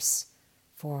camps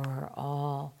for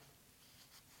all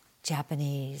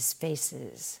Japanese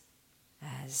faces,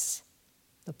 as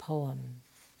the poem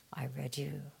I read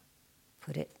you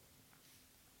put it.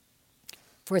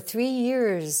 For 3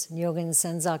 years, Nyogen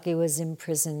Senzaki was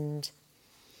imprisoned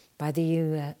by the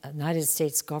United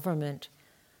States government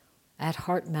at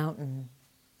Heart Mountain,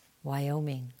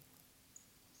 Wyoming.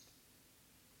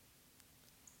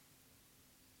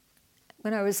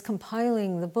 When I was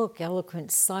compiling the book,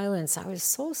 Eloquent Silence, I was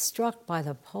so struck by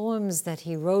the poems that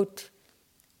he wrote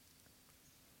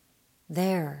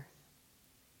there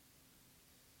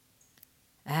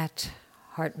at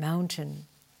Heart Mountain.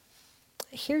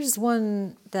 Here's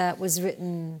one that was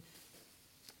written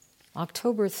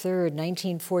October 3rd,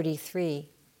 1943,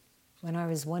 when I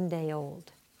was 1 day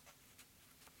old.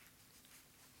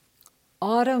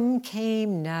 Autumn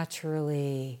came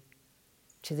naturally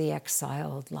to the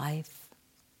exiled life.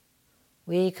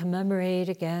 We commemorate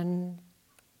again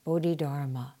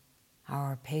Bodhidharma,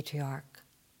 our patriarch.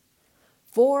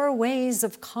 4 ways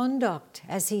of conduct,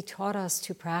 as he taught us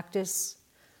to practice,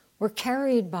 were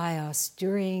carried by us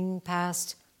during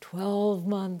past 12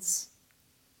 months.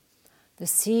 The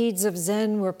seeds of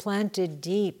Zen were planted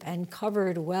deep and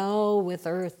covered well with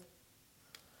earth.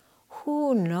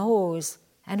 Who knows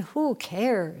and who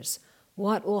cares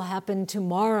what will happen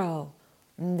tomorrow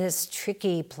this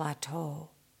tricky plateau.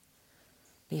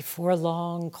 Before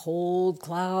long, cold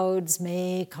clouds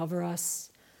may cover us,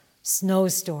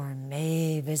 snowstorm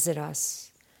may visit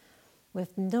us,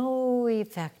 with no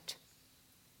effect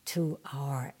to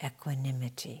our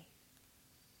equanimity.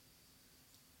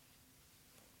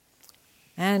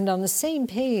 And on the same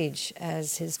page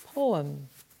as his poem,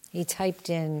 he typed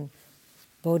in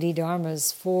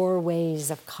Bodhidharma's 4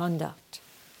 ways of conduct.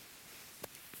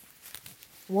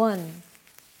 1,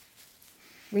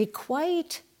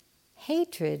 requite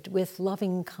hatred with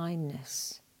loving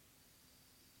kindness.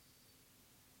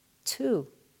 2,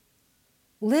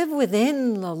 live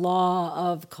within the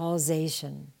law of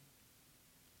causation.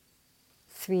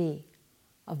 3,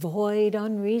 avoid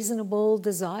unreasonable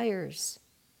desires.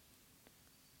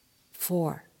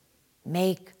 4,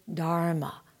 make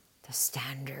Dharma the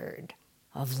standard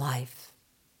of life.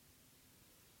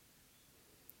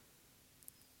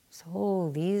 So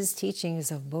these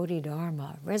teachings of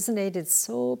Bodhidharma resonated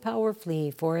so powerfully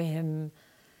for him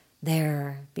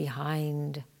there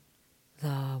behind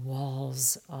the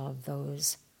walls of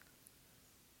those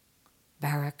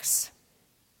barracks.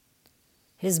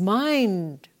 His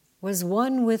mind was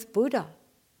one with Buddha.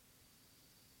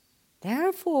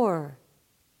 Therefore,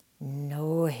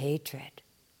 no hatred,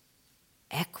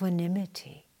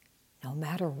 equanimity, no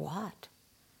matter what.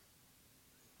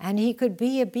 And he could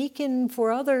be a beacon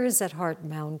for others at Heart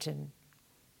Mountain.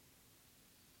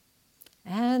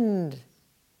 And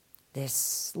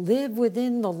this live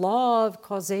within the law of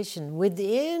causation,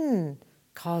 within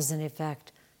cause and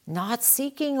effect, not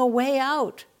seeking a way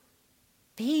out,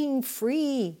 being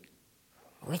free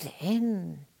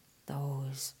within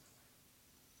those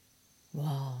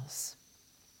walls.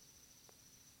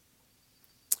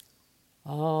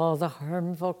 All the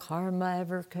harmful karma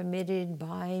ever committed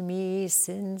by me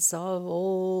since of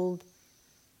old.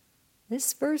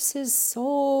 This verse is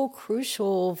so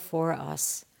crucial for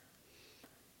us.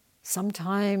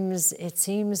 Sometimes it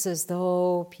seems as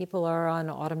though people are on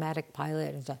automatic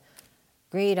pilot. It's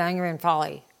greed, anger, and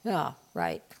folly. Yeah,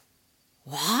 right.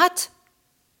 What?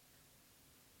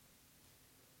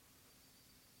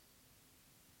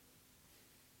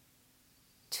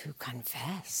 To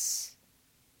confess.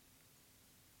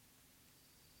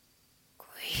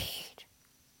 Greed.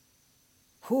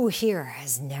 Who here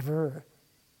has never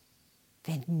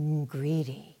been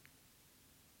greedy?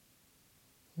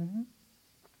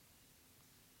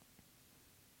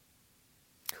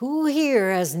 Who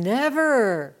here has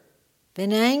never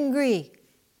been angry?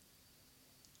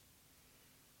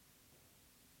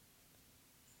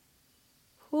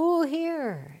 Who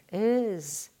here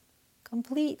is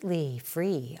completely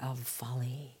free of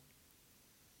folly?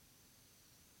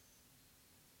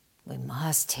 We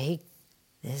must take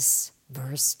this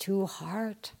verse to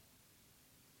heart.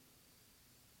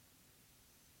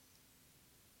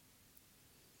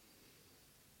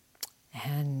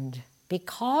 And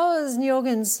because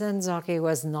Nyogen Senzaki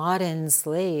was not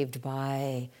enslaved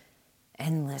by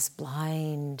endless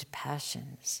blind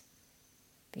passions,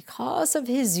 because of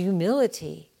his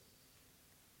humility,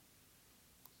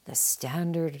 the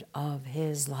standard of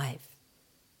his life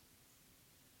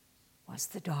was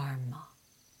the Dharma.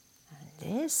 And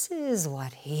this is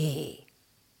what he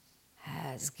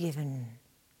has given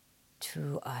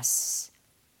to us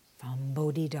from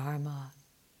Bodhidharma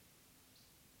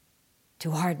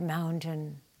to Heart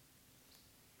Mountain,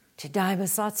 to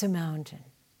Daibasatsu Mountain.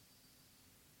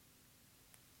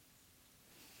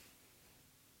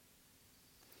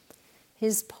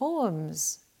 His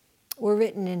poems were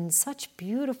written in such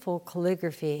beautiful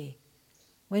calligraphy.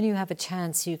 When you have a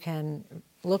chance, you can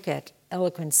look at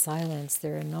Eloquent Silence.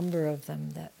 There are a number of them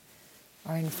that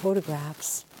are in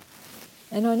photographs.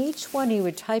 And on each one, he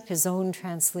would type his own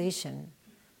translation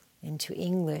into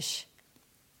English,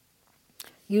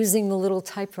 using the little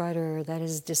typewriter that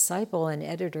his disciple and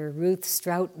editor, Ruth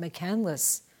Strout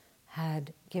McCandless,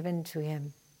 had given to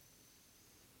him.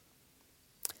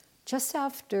 Just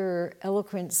after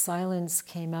Eloquent Silence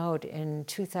came out in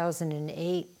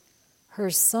 2008, her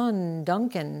son,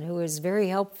 Duncan, who was very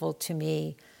helpful to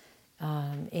me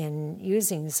in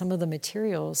using some of the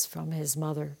materials from his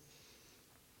mother,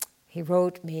 he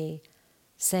wrote me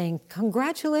saying,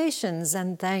 "Congratulations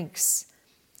and thanks.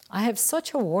 I have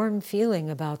such a warm feeling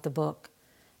about the book,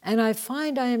 and I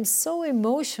find I am so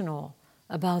emotional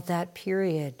about that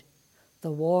period,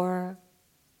 the war,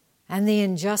 and the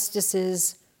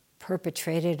injustices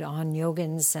perpetrated on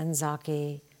Nyogen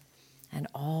Senzaki and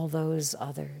all those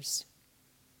others."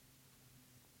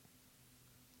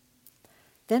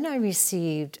 Then I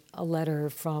received a letter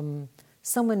from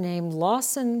someone named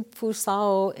Lawson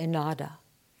Fusao Inada.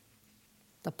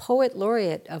 the poet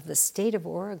laureate of the state of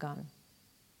Oregon,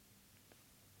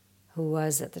 who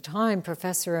was at the time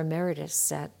professor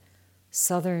emeritus at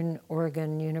Southern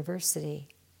Oregon University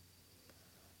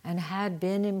and had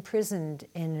been imprisoned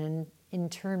in an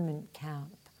internment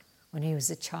camp when he was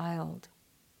a child.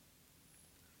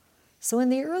 So in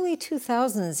the early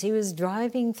 2000s, he was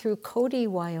driving through Cody,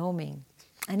 Wyoming,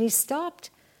 and he stopped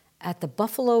at the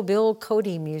Buffalo Bill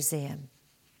Cody Museum.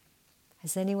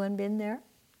 Has anyone been there?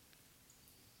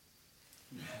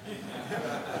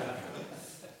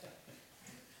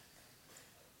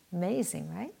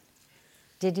 Amazing, right?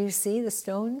 Did you see the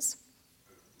stones?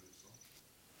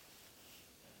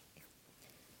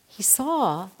 He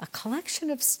saw a collection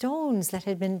of stones that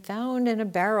had been found in a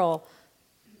barrel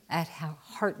at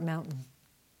Heart Mountain.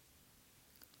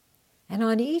 And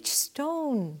on each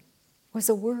stone was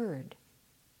a word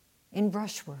in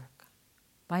brushwork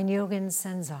by Nyogen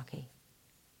Senzaki.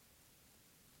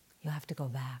 You have to go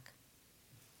back.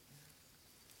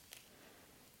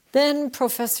 Then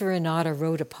Professor Inada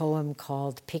wrote a poem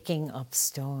called Picking Up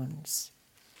Stones.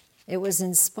 It was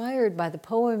inspired by the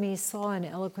poem he saw in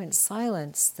Eloquent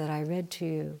Silence that I read to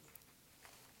you.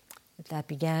 That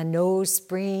began, "No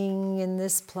spring in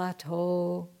this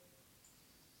plateau,"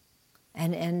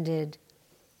 and ended,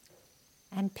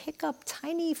 "And pick up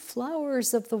tiny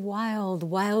flowers of the wild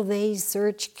while they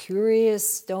search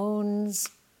curious stones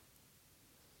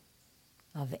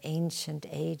of ancient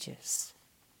ages."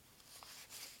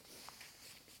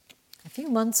 A few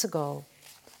months ago,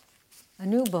 a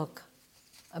new book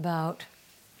about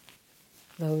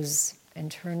those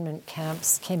internment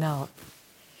camps came out.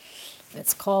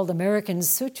 It's called American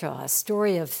Sutra, A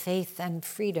Story of Faith and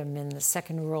Freedom in the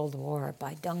Second World War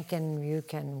by Duncan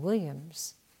Ryuken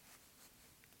Williams.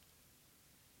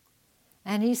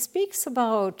 And he speaks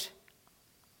about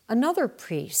another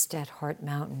priest at Heart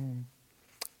Mountain,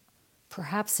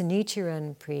 perhaps a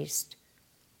Nichiren priest,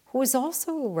 who was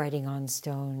also writing on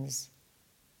stones,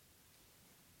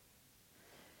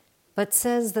 but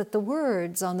says that the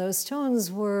words on those stones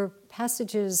were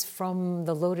passages from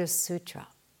the Lotus Sutra.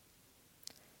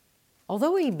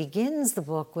 Although he begins the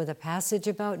book with a passage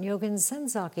about Nyogen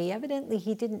Senzaki, evidently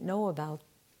he didn't know about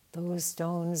those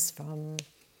stones from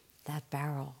that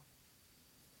barrel.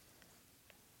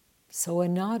 So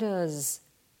Inada's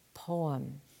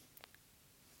poem,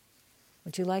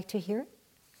 would you like to hear it?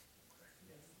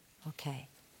 Okay.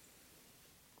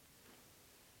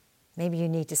 Maybe you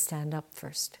need to stand up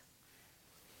first.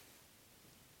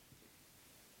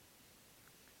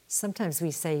 Sometimes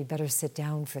we say you better sit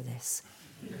down for this.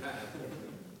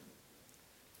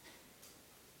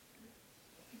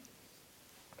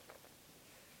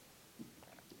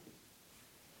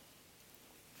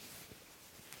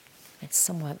 It's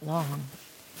somewhat long.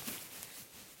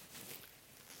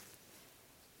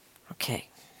 Okay.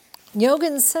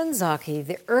 Nyogen Senzaki,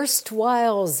 the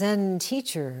erstwhile Zen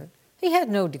teacher, he had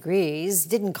no degrees,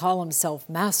 didn't call himself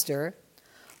master.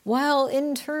 While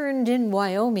interned in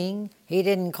Wyoming, he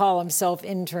didn't call himself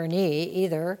internee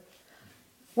either,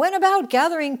 went about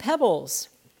gathering pebbles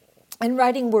and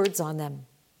writing words on them.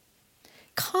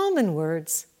 Common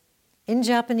words in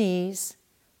Japanese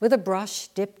with a brush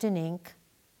dipped in ink.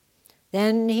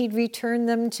 Then he'd return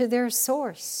them to their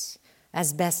source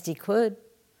as best he could.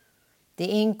 The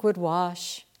ink would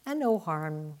wash and no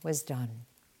harm was done.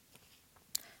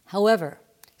 However,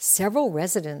 several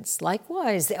residents,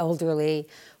 likewise elderly,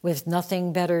 with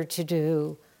nothing better to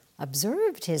do,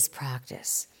 observed his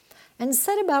practice and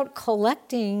set about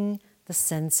collecting the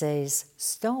sensei's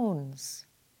stones.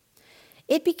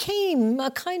 It became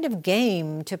a kind of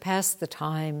game to pass the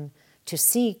time, to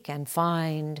seek and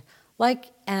find,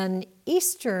 like an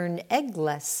Eastern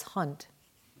eggless hunt.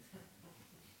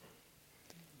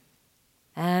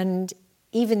 And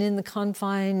even in the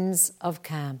confines of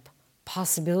camp,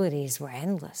 possibilities were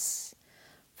endless.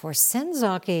 For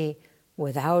Senzaki,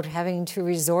 without having to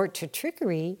resort to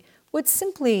trickery, would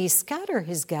simply scatter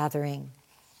his gathering.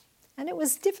 And it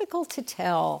was difficult to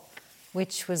tell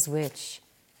which was which,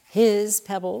 his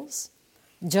pebbles,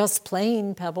 just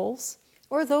plain pebbles,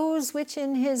 or those which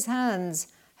in his hands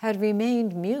had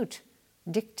remained mute,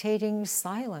 dictating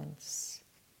silence.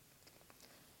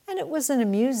 And it was an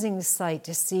amusing sight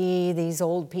to see these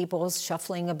old people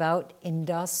shuffling about in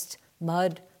dust,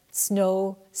 mud,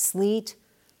 snow, sleet,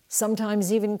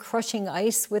 sometimes even crushing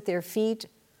ice with their feet,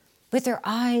 with their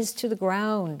eyes to the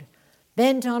ground,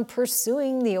 bent on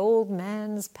pursuing the old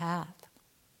man's path,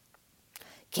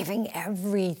 giving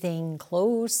everything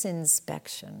close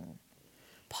inspection,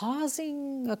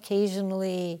 pausing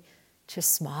occasionally to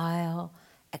smile,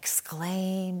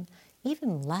 exclaim,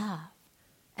 even laugh,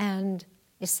 and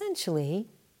essentially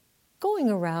going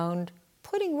around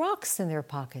putting rocks in their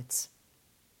pockets.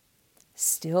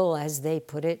 Still, as they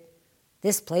put it,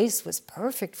 this place was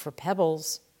perfect for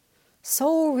pebbles,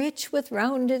 so rich with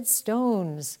rounded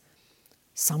stones,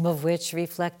 some of which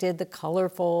reflected the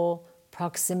colorful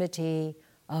proximity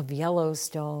of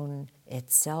Yellowstone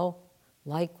itself,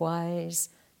 likewise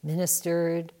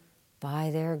ministered by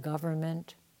their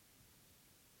government.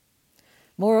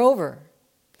 Moreover,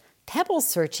 pebble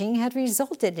searching had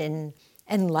resulted in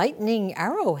enlightening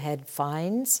arrowhead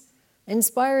finds,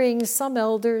 inspiring some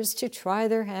elders to try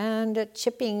their hand at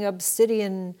chipping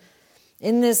obsidian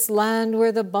in this land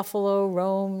where the buffalo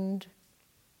roamed.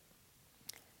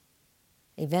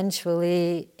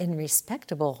 Eventually, in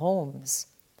respectable homes,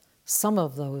 some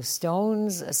of those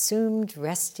stones assumed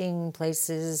resting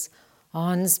places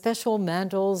on special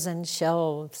mantels and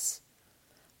shelves.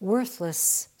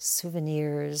 Worthless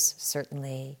souvenirs,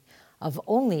 certainly, of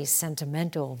only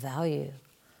sentimental value.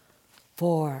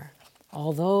 For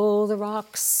although the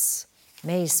rocks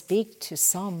may speak to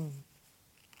some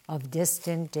of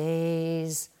distant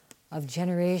days, of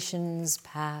generations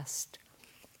past,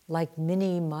 like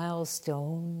mini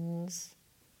milestones,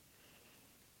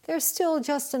 they're still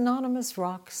just anonymous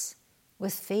rocks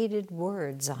with faded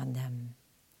words on them.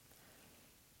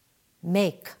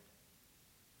 Make,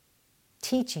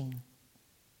 teaching,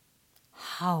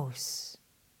 house,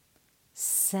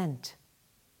 scent,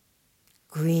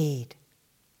 greed,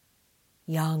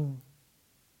 young,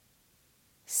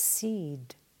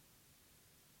 seed,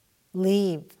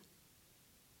 leave,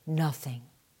 nothing,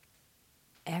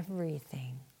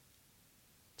 everything,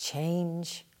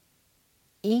 change,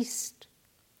 east,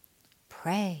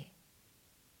 pray,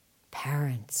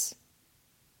 parents,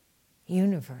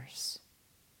 universe,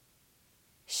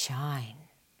 shine,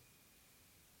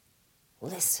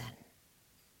 listen,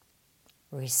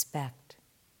 respect,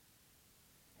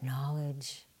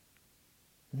 knowledge,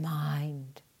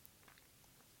 mind.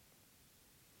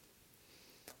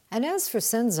 And as for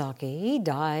Senzaki, he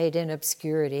died in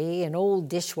obscurity, an old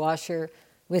dishwasher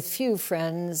with few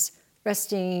friends,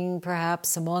 resting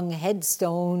perhaps among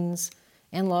headstones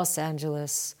in Los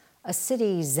Angeles, a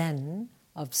city zen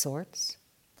of sorts,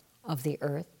 of the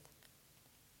earth,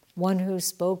 one who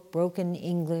spoke broken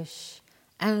English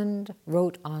and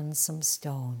wrote on some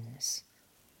stones,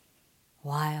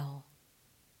 while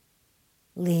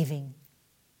leaving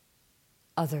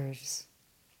others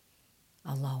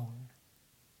alone.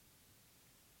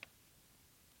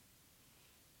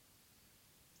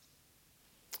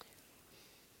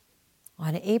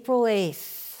 On April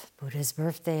 8th, Buddha's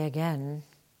birthday again,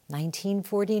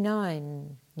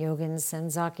 1949, Nyogen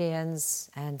Senzaki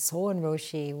and Soen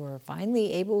Roshi were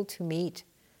finally able to meet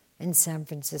in San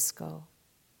Francisco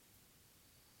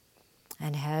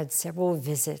and had several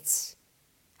visits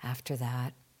after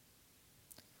that.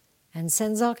 And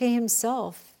Senzaki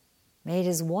himself made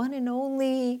his one and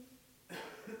only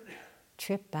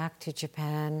trip back to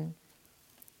Japan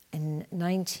in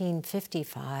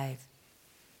 1955,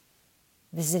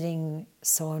 visiting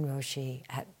Soen Roshi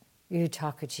at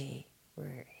Ryutakuji,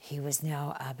 where he was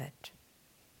now abbot,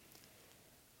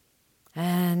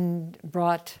 and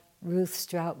brought Ruth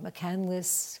Strout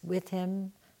McCandless with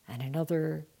him and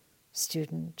another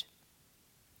student.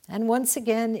 And once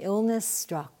again, illness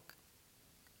struck,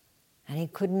 and he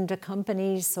couldn't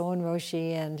accompany Soen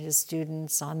Roshi and his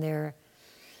students on their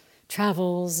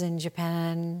travels in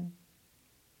Japan,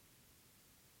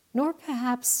 nor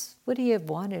perhaps would he have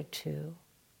wanted to.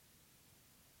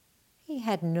 He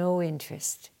had no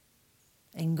interest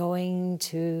in going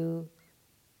to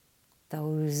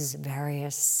those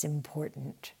various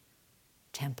important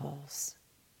temples.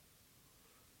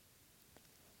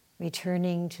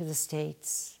 Returning to the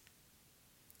States,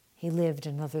 he lived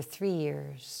another 3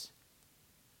 years,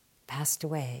 passed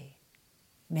away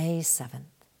May 7th,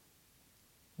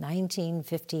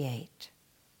 1958.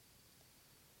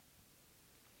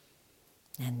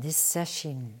 And this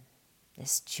session,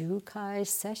 this Jukai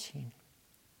session,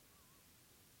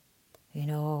 you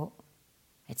know,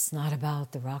 it's not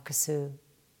about the Rakusu.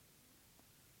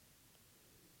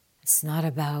 It's not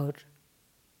about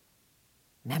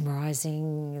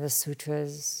memorizing the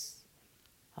sutras,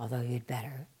 although you'd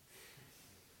better.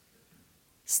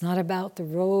 It's not about the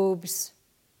robes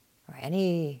or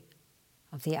any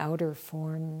of the outer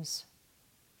forms.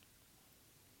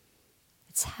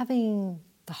 It's having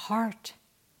the heart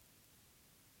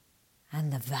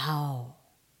and the vow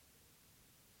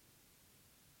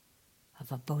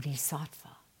of a bodhisattva,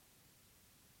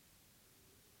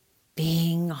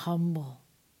 being humble,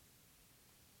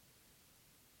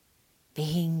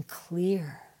 being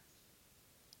clear,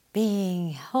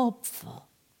 being helpful,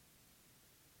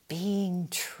 being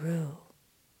true.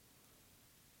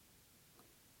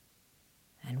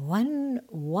 And when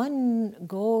one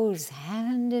goes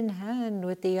hand in hand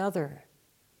with the other,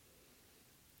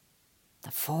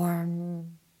 the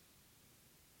form,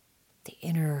 the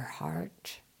inner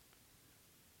heart,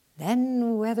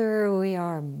 then whether we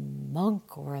are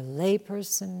monk or a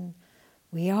layperson,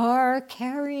 we are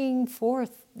carrying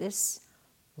forth this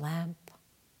lamp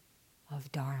of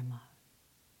Dharma.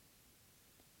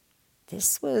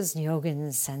 This was Nyogen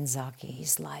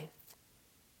Senzaki's life.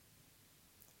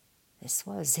 This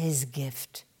was his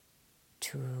gift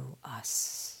to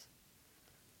us.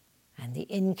 And the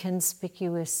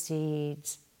inconspicuous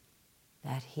seeds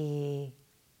that he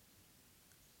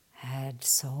had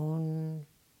sown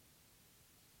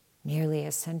nearly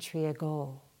a century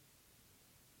ago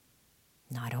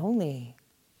not only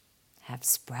have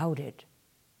sprouted,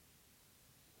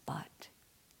 but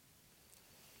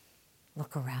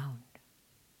look around.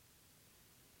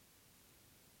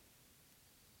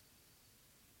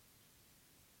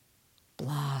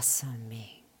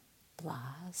 Blossoming,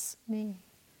 blossoming,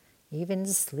 even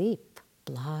sleep,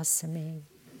 blossoming,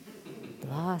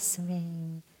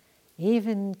 blossoming,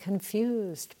 even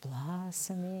confused,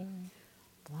 blossoming,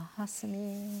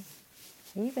 blossoming,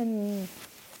 even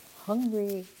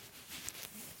hungry,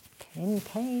 in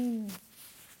pain.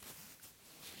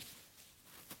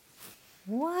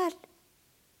 What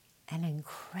an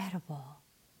incredible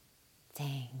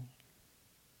thing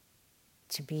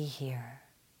to be here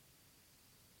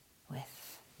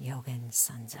with Nyogen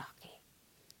Senzaki.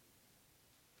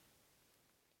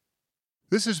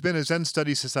 This has been a Zen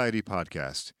Study Society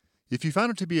podcast. If you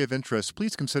found it to be of interest,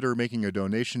 please consider making a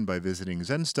donation by visiting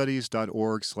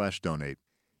zenstudies.org/donate.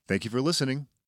 Thank you for listening.